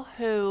 people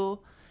who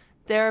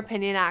their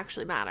opinion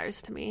actually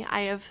matters to me.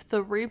 I have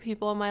 3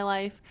 people in my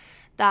life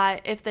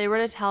that if they were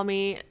to tell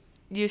me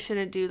you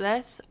shouldn't do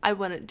this, I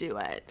wouldn't do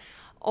it.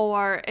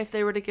 Or if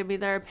they were to give me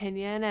their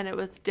opinion and it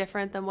was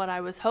different than what I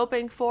was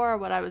hoping for or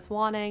what I was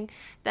wanting,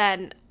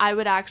 then I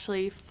would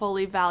actually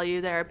fully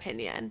value their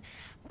opinion.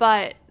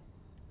 But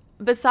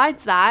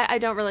besides that, I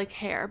don't really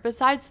care.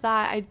 Besides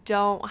that, I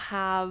don't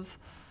have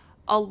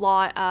a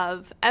lot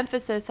of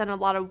emphasis and a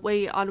lot of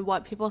weight on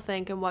what people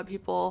think and what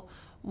people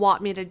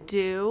want me to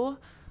do.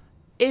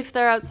 if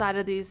they're outside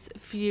of these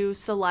few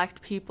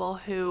select people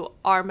who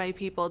are my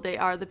people, they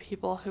are the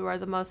people who are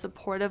the most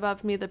supportive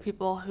of me, the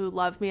people who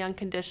love me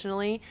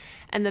unconditionally,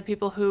 and the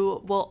people who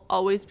will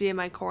always be in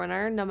my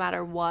corner no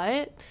matter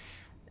what.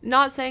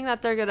 Not saying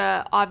that they're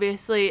gonna,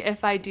 obviously,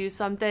 if I do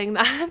something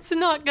that's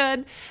not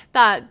good,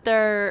 that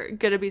they're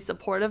gonna be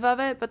supportive of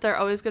it, but they're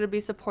always gonna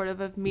be supportive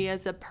of me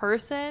as a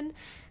person,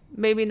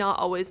 maybe not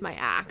always my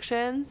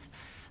actions.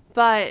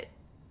 But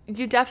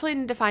you definitely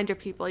need to find your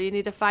people. You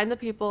need to find the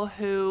people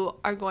who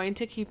are going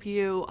to keep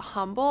you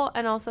humble,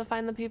 and also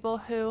find the people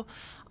who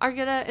are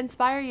going to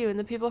inspire you and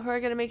the people who are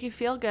going to make you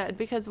feel good.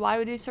 Because why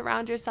would you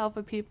surround yourself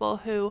with people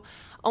who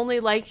only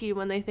like you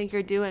when they think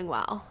you're doing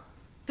well?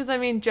 Because, I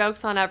mean,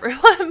 joke's on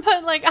everyone,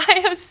 but, like, I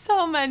am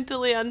so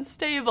mentally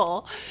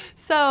unstable.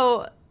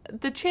 So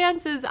the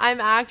chances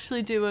I'm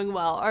actually doing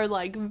well are,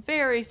 like,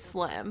 very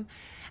slim.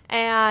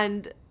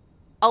 And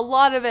a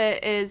lot of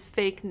it is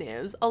fake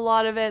news. A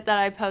lot of it that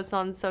I post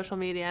on social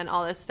media and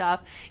all this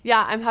stuff.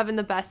 Yeah, I'm having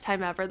the best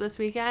time ever this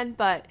weekend,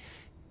 but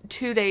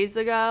 3 days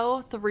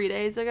ago,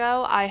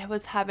 I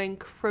was having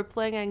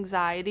crippling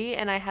anxiety,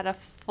 and I had a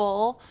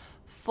full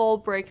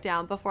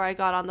breakdown before I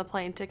got on the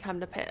plane to come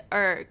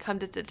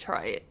to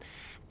Detroit.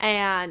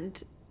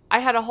 And I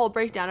had a whole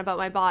breakdown about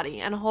my body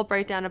and a whole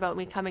breakdown about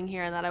me coming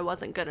here and that I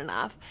wasn't good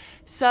enough.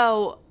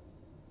 So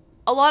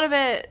a lot of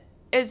it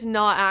is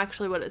not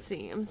actually what it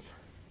seems.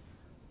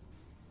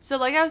 So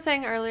like I was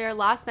saying earlier,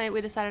 last night we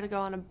decided to go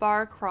on a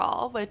bar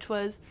crawl, which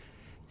was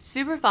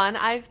super fun.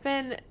 I've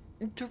been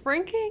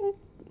drinking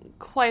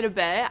quite a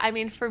bit. I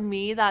mean, for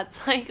me,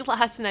 that's like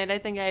last night I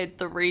think I had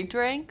 3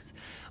 drinks,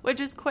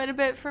 which is quite a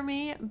bit for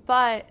me,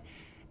 but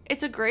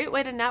it's a great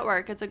way to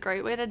network. It's a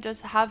great way to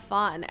just have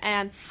fun.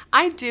 And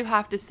I do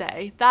have to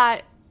say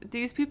that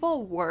these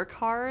people work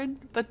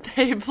hard, but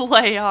they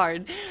play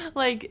hard.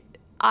 Like,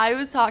 I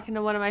was talking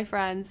to one of my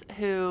friends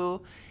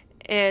who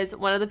is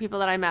one of the people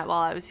that I met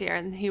while I was here,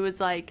 and he was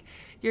like,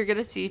 you're going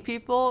to see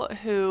people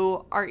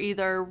who are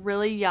either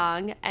really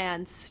young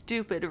and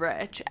stupid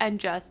rich and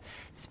just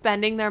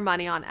spending their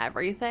money on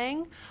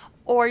everything,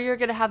 or you're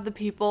going to have the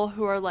people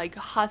who are like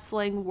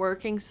hustling,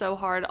 working so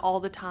hard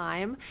all the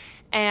time,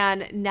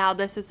 and now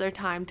this is their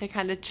time to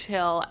kind of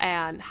chill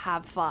and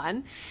have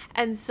fun.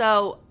 And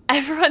so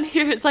everyone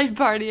here is like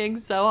partying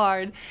so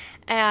hard,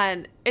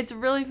 and it's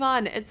really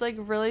fun. It's like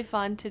really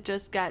fun to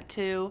just get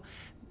to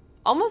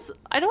almost,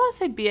 I don't want to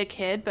say be a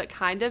kid, but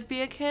kind of be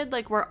a kid.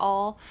 Like, we're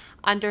all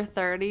under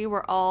 30.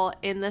 We're all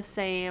in the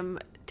same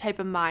type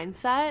of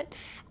mindset.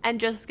 And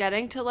just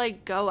getting to,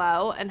 like, go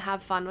out and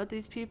have fun with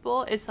these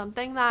people is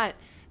something that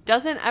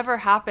doesn't ever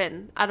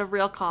happen at a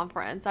real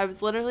conference. I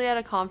was literally at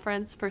a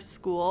conference for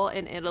school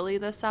in Italy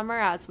this summer,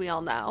 as we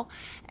all know.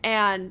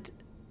 And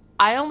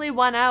I only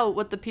went out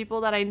with the people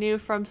that I knew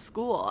from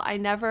school. I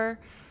never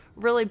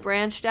really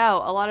branched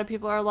out. A lot of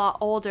people are a lot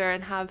older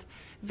and have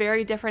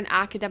very different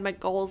academic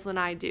goals than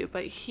I do,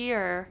 but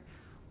here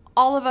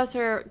all of us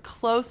are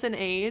close in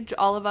age,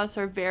 all of us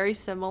are very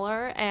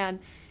similar, and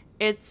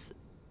it's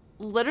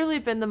literally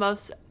been the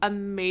most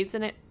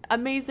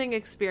amazing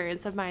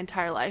experience of my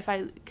entire life.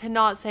 I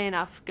cannot say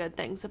enough good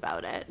things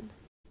about it.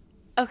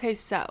 Okay,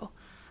 so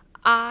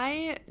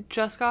I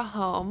just got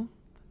home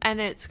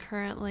and it's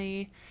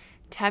currently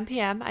 10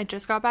 p.m. I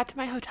just got back to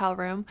my hotel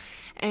room,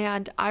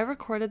 and I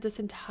recorded this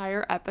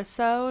entire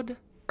episode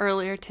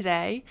earlier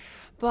today,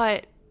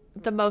 but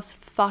the most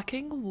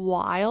fucking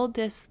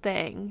wildest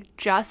thing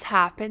just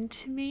happened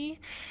to me,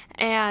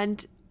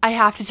 and I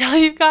have to tell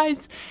you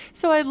guys.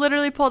 So I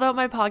literally pulled out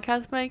my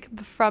podcast mic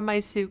from my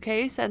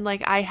suitcase, and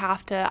like I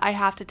have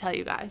to tell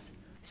you guys.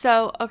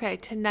 So, okay,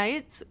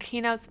 tonight's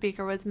keynote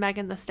speaker was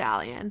Megan Thee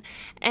Stallion,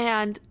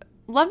 and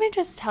let me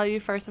just tell you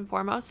first and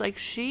foremost, like,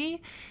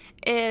 she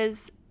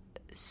is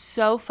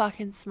so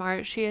fucking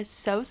smart. She is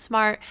so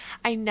smart.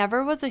 I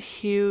never was a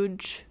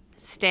huge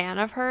stan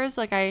of hers.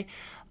 Like, I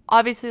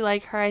obviously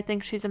like her. I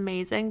think she's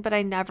amazing, but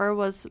I never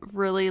was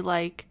really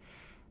like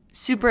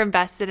super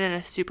invested in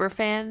a super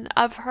fan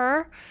of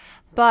her.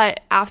 But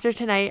after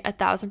tonight,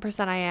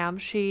 1,000% I am.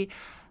 She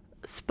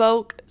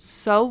spoke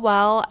so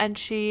well, and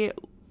she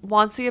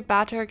wants to give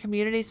back to her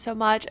community so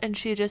much, and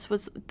she just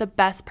was the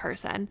best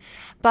person.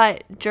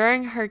 But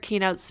during her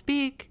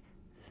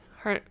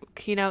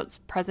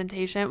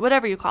presentation,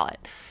 whatever you call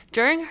it,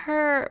 during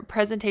her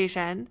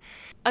presentation,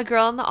 a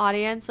girl in the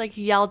audience like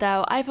yelled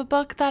out, I have a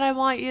book that I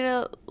want you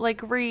to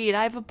like read.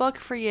 I have a book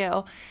for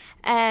you.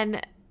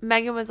 And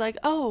Megan was like,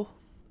 oh,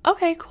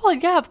 okay, cool.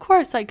 Yeah, of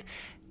course. Like,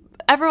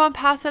 everyone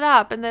pass it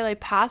up. And they like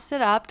passed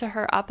it up to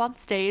her up on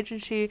stage, and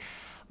she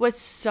was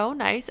so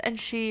nice, and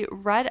she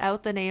read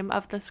out the name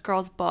of this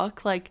girl's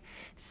book like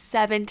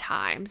 7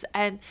 times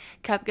and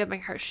kept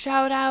giving her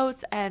shout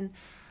outs, and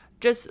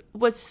just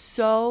was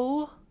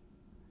so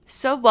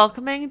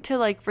welcoming to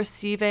like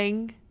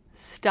receiving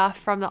stuff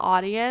from the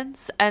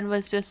audience, and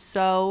was just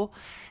so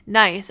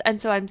nice.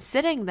 And so I'm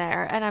sitting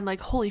there and I'm like,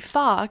 holy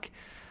fuck,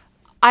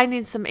 I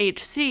need some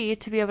HC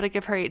to be able to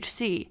give her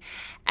HC.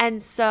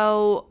 And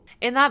so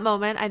in that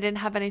moment, I didn't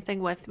have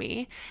anything with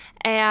me,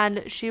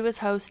 and she was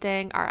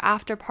hosting our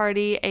after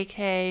party,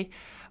 aka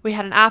we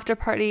had an after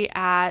party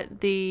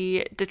at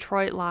the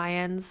Detroit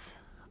Lions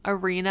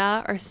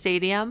arena or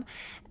stadium,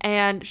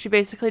 and she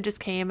basically just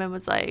came and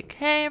was like,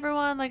 hey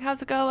everyone, like,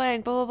 how's it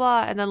going, blah blah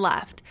blah, and then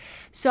left.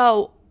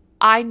 So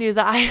I knew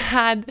that I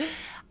had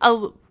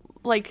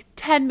like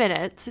 10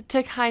 minutes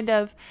to kind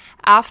of,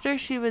 after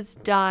she was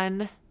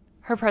done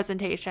her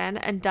presentation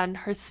and done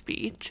her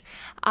speech,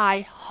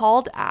 I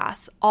hauled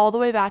ass all the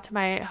way back to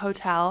my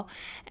hotel,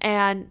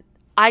 and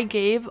I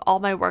gave all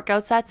my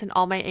workout sets and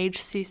all my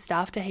HC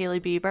stuff to Hailey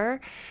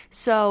Bieber.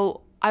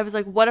 So I was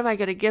like, what am I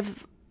going to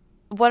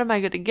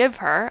give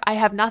her? I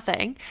have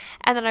nothing.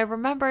 And then I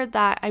remembered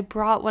that I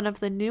brought one of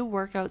the new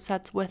workout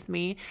sets with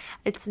me.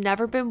 It's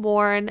never been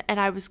worn, and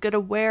I was going to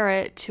wear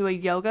it to a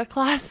yoga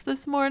class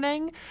this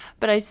morning,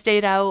 but I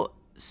stayed out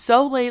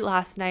so late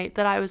last night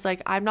that I was like,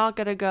 I'm not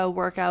going to go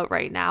work out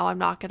right now. I'm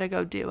not going to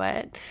go do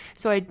it.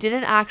 So I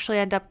didn't actually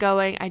end up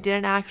going. I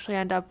didn't actually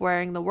end up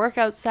wearing the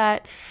workout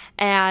set.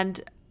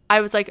 And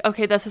I was like,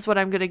 okay, this is what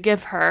I'm going to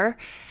give her.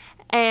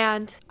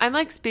 And I'm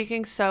like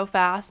speaking so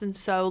fast and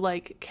so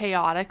like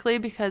chaotically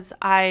because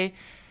I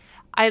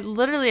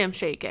literally am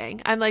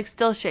shaking. I'm like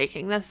still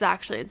shaking. This is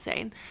actually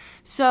insane.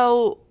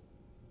 So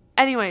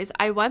anyways,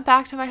 I went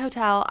back to my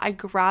hotel. I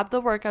grabbed the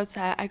workout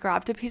set. I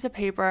grabbed a piece of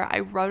paper. I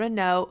wrote a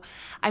note.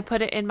 I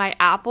put it in my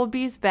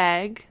Applebee's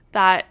bag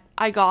that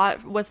I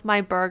got with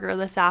my burger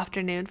this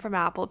afternoon from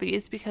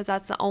Applebee's, because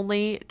that's the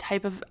only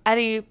type of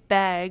any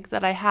bag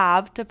that I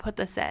have to put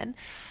this in.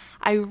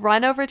 I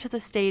run over to the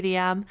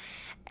stadium,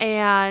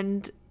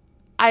 and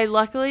I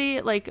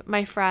luckily, like,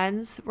 my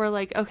friends were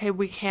like, okay,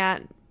 we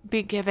can't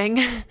be giving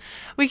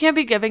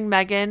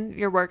Megan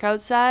your workout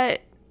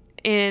set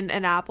in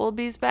an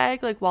Applebee's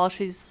bag, like, while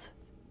she's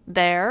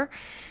there.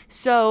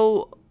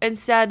 So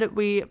instead,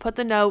 we put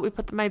the note, we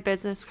put my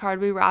business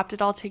card, we wrapped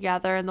it all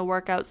together in the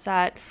workout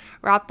set,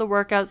 wrapped the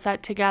workout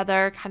set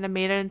together, kind of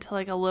made it into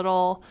like a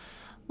little,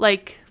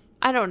 like,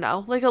 I don't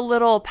know, like a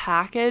little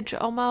package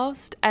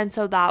almost. And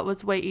so that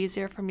was way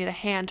easier for me to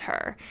hand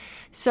her.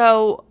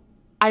 So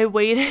I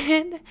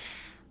waited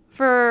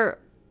for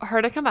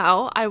her to come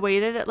out. I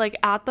waited like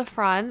at the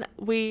front.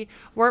 We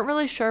weren't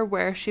really sure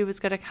where she was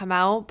going to come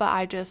out, but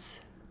I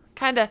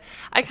kind of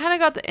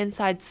got the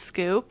inside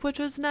scoop, which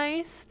was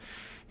nice.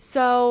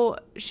 So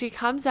she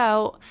comes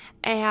out,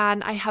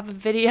 and I have a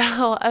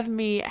video of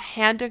me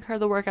handing her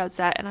the workout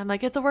set, and I'm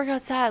like, it's a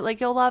workout set,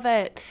 like, you'll love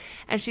it.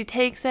 And she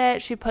takes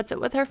it, she puts it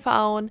with her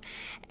phone,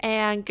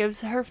 and gives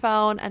her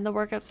phone and the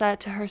workout set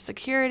to her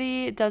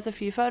security, does a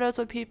few photos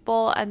with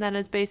people, and then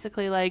is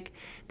basically like,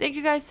 thank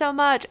you guys so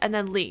much, and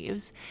then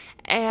leaves.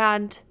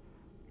 And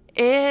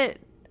it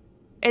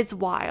is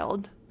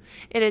wild.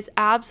 It is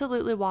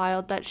absolutely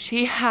wild that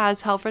she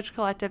has Helfrich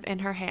Collective in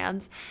her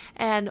hands.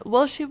 And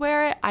will she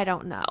wear it? I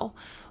don't know.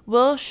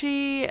 Will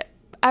she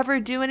ever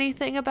do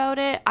anything about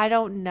it? I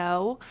don't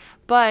know.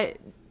 But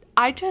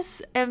I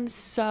just am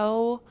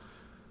so...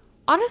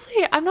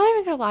 Honestly, I'm not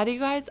even going to lie to you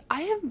guys.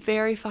 I am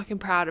very fucking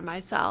proud of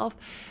myself,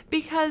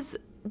 because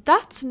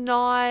that's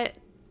not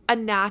a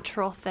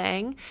natural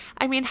thing.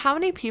 I mean, how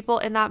many people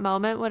in that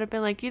moment would have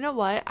been like, you know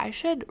what, I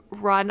should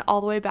run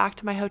all the way back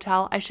to my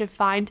hotel. I should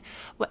find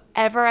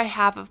whatever I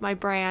have of my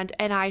brand,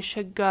 and I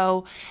should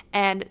go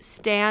and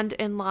stand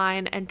in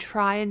line and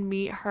try and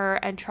meet her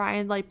and try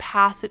and like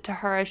pass it to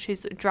her as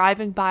she's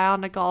driving by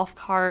on a golf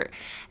cart.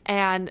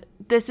 And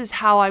this is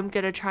how I'm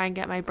going to try and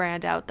get my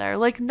brand out there.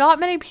 Like, not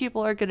many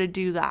people are going to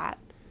do that.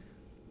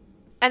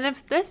 And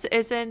if this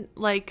isn't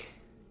like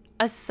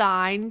a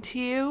sign to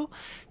you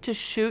to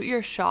shoot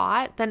your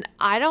shot, then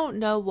I don't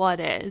know what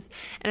is.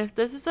 And if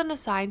this isn't a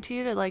sign to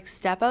you to like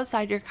step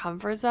outside your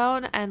comfort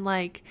zone and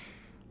like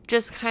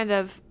just kind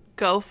of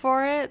go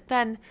for it,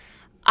 then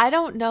I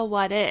don't know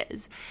what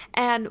is.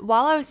 And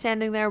while I was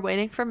standing there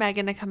waiting for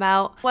Megan to come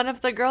out, one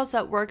of the girls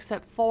that works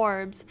at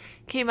Forbes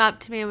came up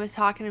to me and was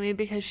talking to me,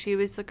 because she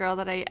was the girl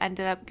that I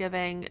ended up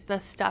giving the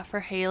stuff for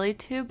Hailey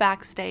to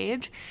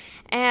backstage.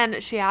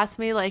 And she asked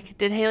me, like,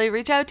 did Hailey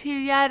reach out to you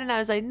yet? And I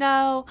was like,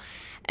 no.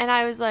 And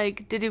I was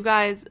like, did you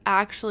guys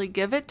actually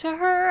give it to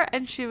her?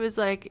 And she was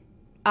like,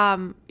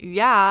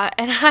 yeah.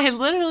 And I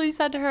literally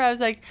said to her, I was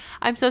like,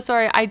 I'm so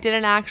sorry. I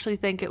didn't actually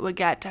think it would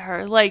get to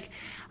her. Like,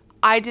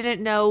 I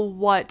didn't know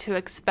what to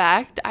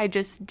expect. I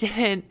just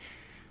didn't,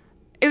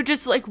 it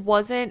just like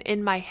wasn't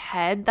in my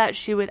head that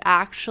she would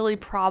actually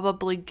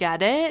probably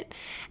get it.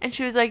 And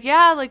she was like,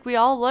 yeah, like we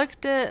all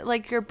looked at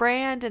like your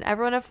brand, and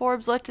everyone at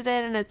Forbes looked at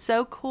it, and it's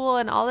so cool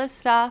and all this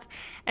stuff.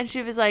 And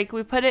she was like,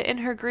 we put it in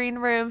her green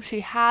room. She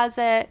has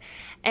it.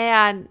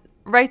 And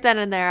right then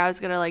and there, I was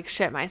going to like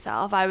shit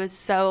myself. I was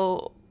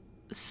so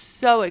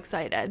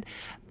excited.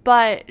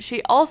 But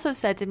she also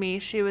said to me,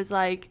 she was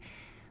like,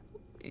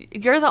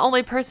 you're the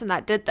only person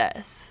that did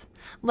this.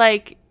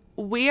 Like,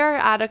 we are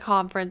at a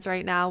conference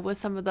right now with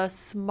some of the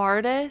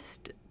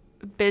smartest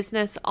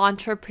business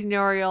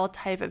entrepreneurial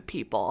type of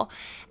people.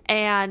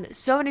 And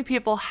so many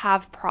people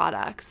have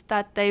products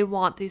that they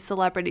want these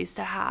celebrities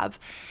to have.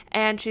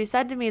 And she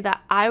said to me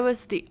that I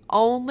was the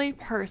only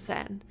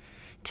person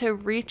to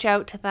reach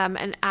out to them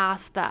and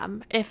ask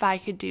them if I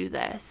could do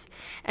this,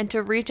 and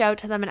to reach out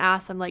to them and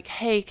ask them like,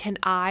 hey, can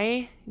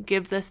I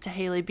give this to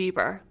Hailey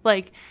Bieber?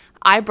 Like,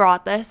 I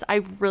brought this.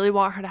 I really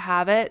want her to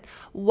have it.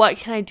 What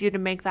can I do to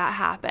make that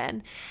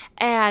happen?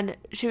 And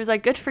she was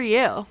like, good for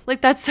you.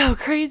 Like, that's so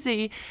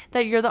crazy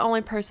that you're the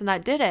only person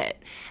that did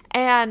it.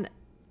 And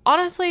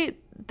honestly,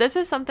 this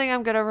is something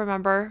I'm going to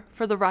remember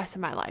for the rest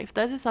of my life.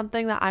 This is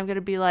something that I'm going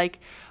to be like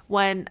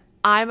when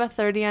I'm a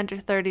 30 under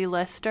 30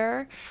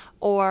 lister,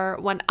 or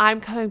when I'm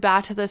coming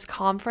back to this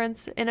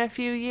conference in a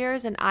few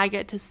years and I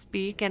get to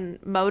speak and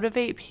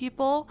motivate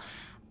people.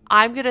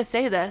 I'm going to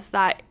say this,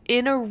 that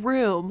in a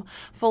room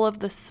full of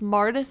the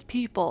smartest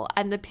people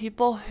and the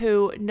people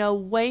who know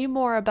way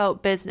more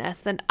about business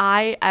than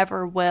I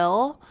ever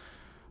will,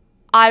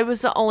 I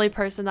was the only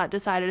person that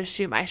decided to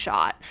shoot my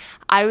shot.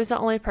 I was the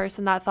only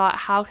person that thought,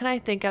 how can I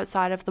think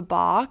outside of the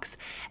box,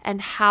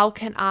 and how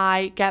can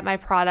I get my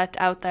product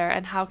out there,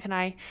 and how can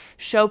I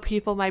show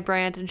people my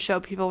brand and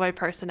show people my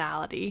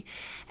personality?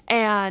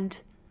 And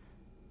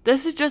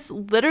this is just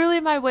literally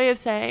my way of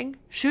saying,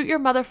 shoot your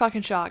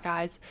motherfucking shot,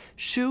 guys.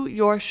 Shoot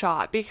your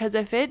shot, because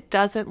if it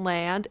doesn't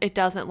land, it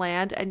doesn't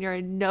land, and you're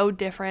in no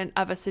different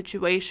of a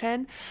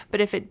situation.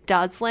 But if it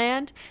does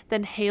land,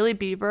 then Hailey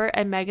Bieber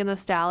and Megan Thee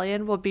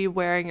Stallion will be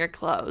wearing your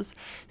clothes.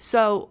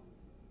 So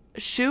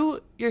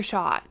shoot your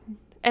shot.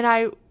 And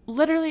I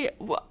literally,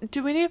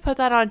 do we need to put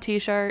that on a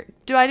t-shirt?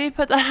 Do I need to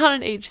put that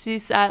on an HC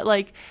set?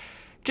 Like,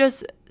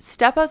 just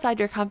step outside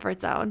your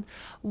comfort zone.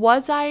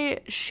 Was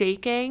I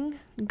shaking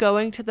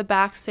going to the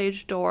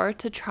backstage door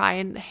to try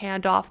and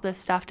hand off this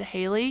stuff to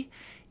Hailey?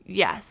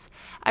 Yes.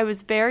 I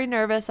was very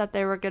nervous that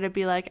they were going to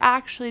be like,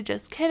 actually,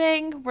 just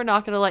kidding. We're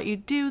not going to let you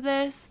do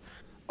this,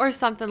 or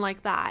something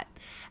like that.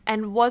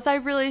 And was I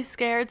really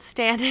scared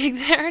standing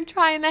there and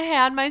trying to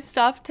hand my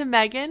stuff to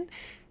Megan?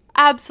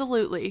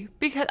 Absolutely,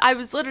 because I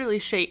was literally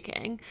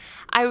shaking.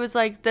 I was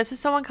like, this is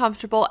so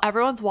uncomfortable.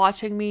 Everyone's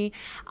watching me.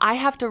 I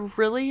have to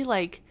really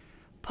like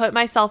put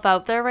myself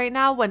out there right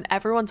now when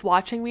everyone's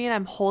watching me and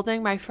I'm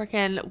holding my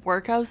freaking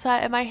workout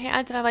set in my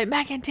hands and I'm like,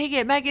 Megan, take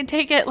it. Megan,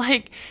 take it.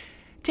 Like,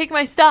 take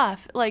my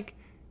stuff. Like,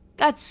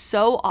 that's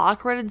so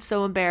awkward and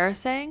so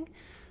embarrassing.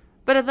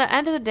 But at the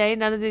end of the day,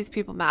 none of these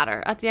people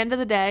matter. At the end of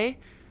the day,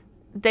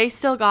 they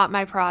still got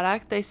my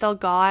product. They still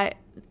got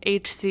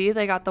HC.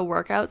 They got the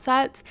workout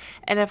sets.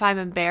 And if I'm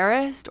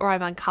embarrassed or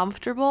I'm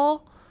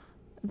uncomfortable,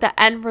 the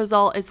end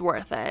result is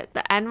worth it.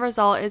 The end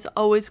result is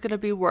always going to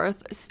be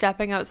worth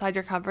stepping outside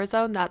your comfort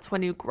zone. That's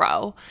when you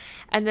grow.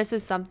 And this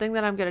is something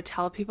that I'm going to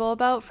tell people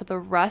about for the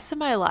rest of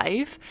my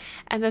life.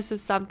 And this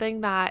is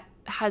something that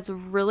has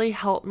really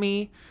helped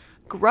me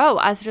grow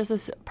as just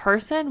a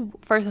person,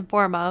 first and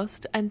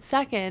foremost, and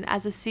second,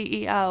 as a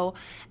CEO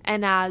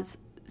and as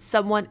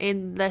someone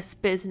in this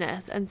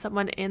business and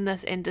someone in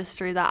this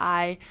industry that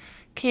I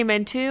came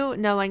into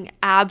knowing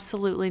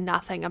absolutely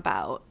nothing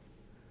about.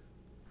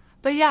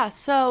 But yeah,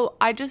 so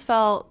I just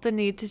felt the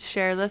need to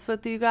share this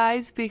with you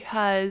guys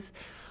because,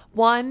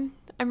 one,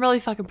 I'm really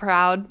fucking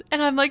proud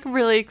and I'm like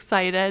really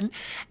excited,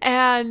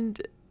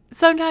 and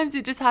sometimes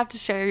you just have to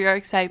share your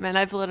excitement.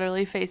 I've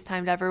literally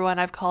FaceTimed everyone.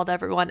 I've called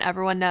everyone.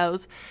 Everyone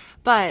knows.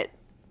 But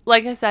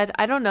like I said,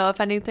 I don't know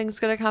if anything's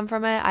going to come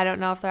from it. I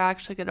don't know if they're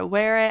actually going to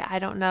wear it. I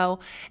don't know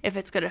if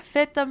it's going to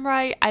fit them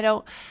right. I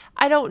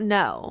don't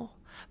know.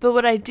 But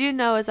what I do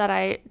know is that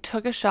I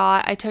took a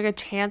shot. I took a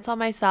chance on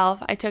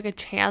myself. I took a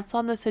chance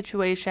on the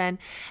situation.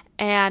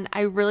 And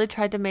I really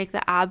tried to make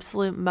the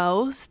absolute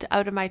most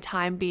out of my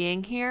time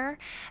being here.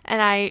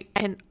 And I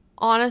can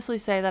honestly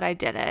say that I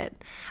did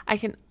it. I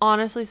can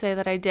honestly say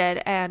that I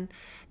did. And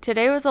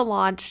today was a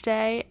launch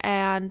day,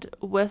 and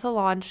with a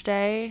launch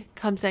day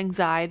comes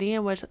anxiety,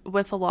 and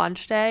with a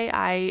launch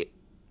day,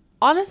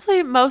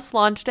 honestly, most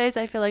launch days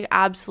I feel like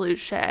absolute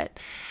shit.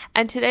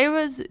 And today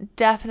was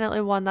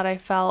definitely one that I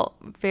felt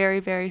very,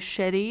 very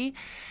shitty.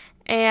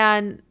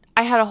 And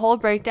I had a whole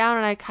breakdown,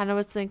 and I kind of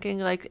was thinking,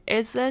 like,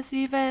 is this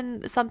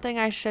even something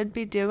I should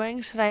be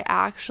doing? Should I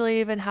actually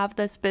even have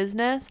this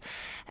business?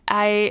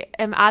 I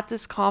am at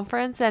this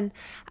conference, and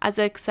as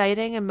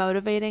exciting and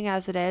motivating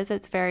as it is,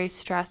 it's very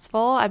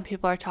stressful, and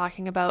people are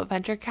talking about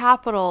venture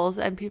capitals,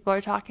 and people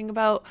are talking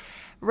about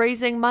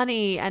raising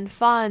money and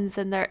funds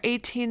and their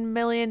 $18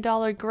 million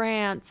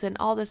grants and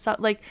all this stuff.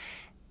 Like,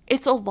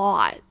 it's a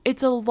lot.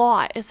 It's a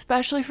lot,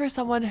 especially for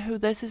someone who,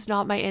 this is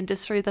not my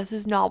industry. This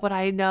is not what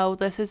I know.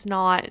 This is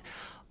not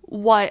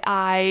what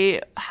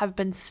I have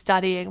been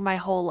studying my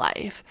whole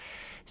life.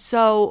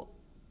 So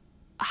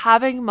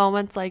having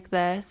moments like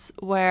this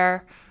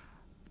where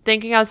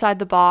thinking outside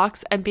the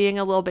box and being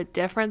a little bit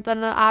different than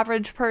an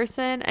average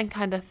person and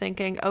kind of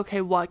thinking,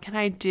 okay, what can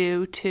I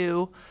do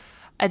to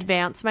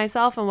advance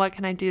myself and what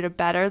can I do to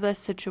better this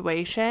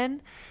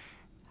situation?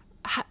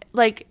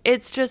 Like,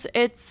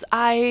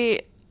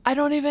 I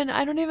don't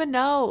even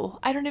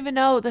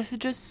know. This is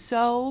just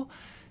so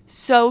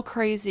so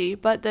crazy,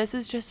 but this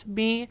is just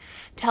me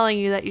telling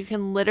you that you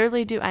can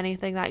literally do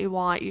anything that you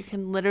want. You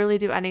can literally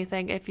do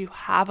anything if you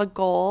have a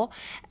goal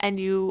and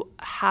you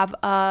have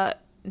a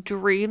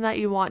dream that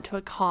you want to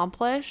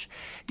accomplish.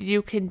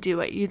 You can do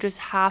it. You just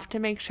have to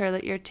make sure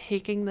that you're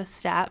taking the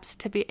steps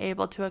to be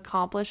able to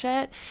accomplish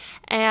it.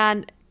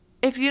 And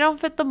if you don't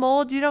fit the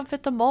mold, you don't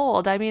fit the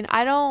mold. I mean,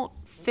 I don't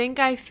think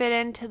I fit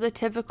into the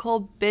typical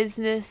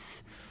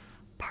business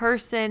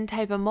person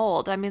type of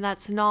mold. I mean,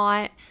 that's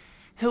not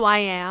who I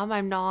am.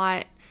 I'm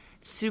not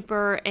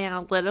super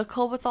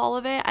analytical with all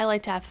of it. I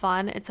like to have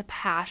fun. It's a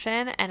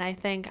passion. And I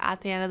think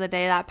at the end of the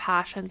day, that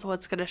passion's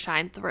what's going to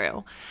shine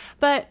through.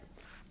 But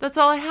that's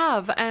all I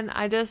have. And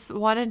I just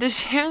wanted to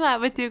share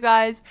that with you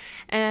guys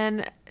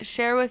and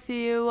share with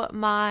you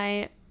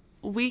my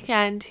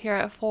weekend here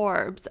at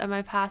Forbes and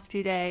my past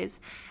few days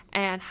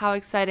and how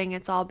exciting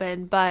it's all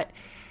been. But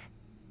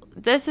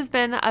this has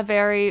been a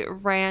very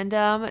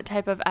random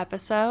type of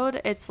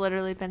episode. It's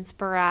literally been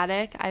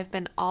sporadic. I've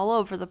been all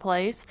over the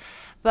place.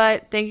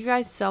 But thank you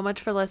guys so much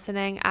for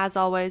listening. As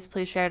always,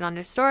 please share it on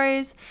your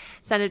stories.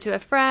 Send it to a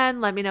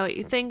friend. Let me know what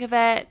you think of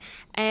it.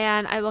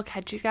 And I will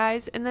catch you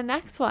guys in the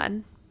next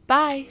one.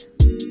 Bye.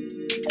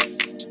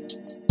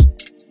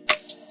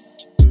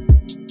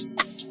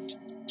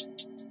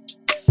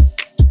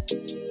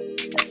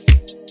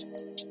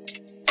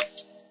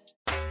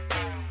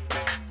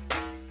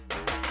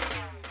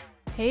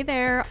 Hey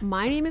there,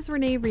 my name is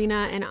Renee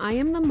Rena and I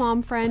am the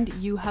mom friend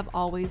you have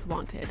always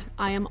wanted.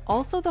 I am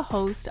also the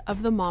host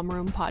of the Mom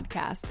Room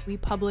podcast. We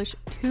publish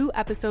 2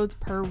 episodes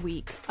per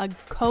week, a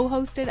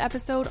co-hosted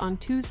episode on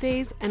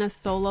Tuesdays and a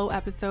solo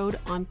episode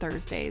on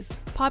Thursdays.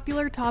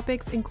 Popular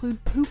topics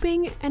include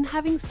pooping and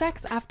having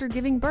sex after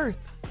giving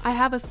birth. I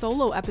have a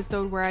solo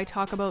episode where I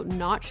talk about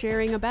not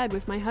sharing a bed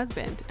with my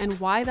husband and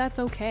why that's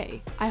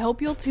okay. I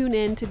hope you'll tune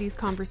in to these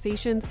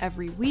conversations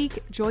every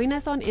week. Join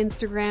us on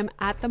Instagram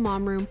at the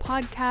Mom Room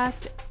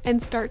podcast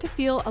and start to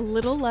feel a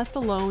little less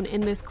alone in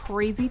this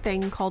crazy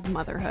thing called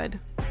motherhood.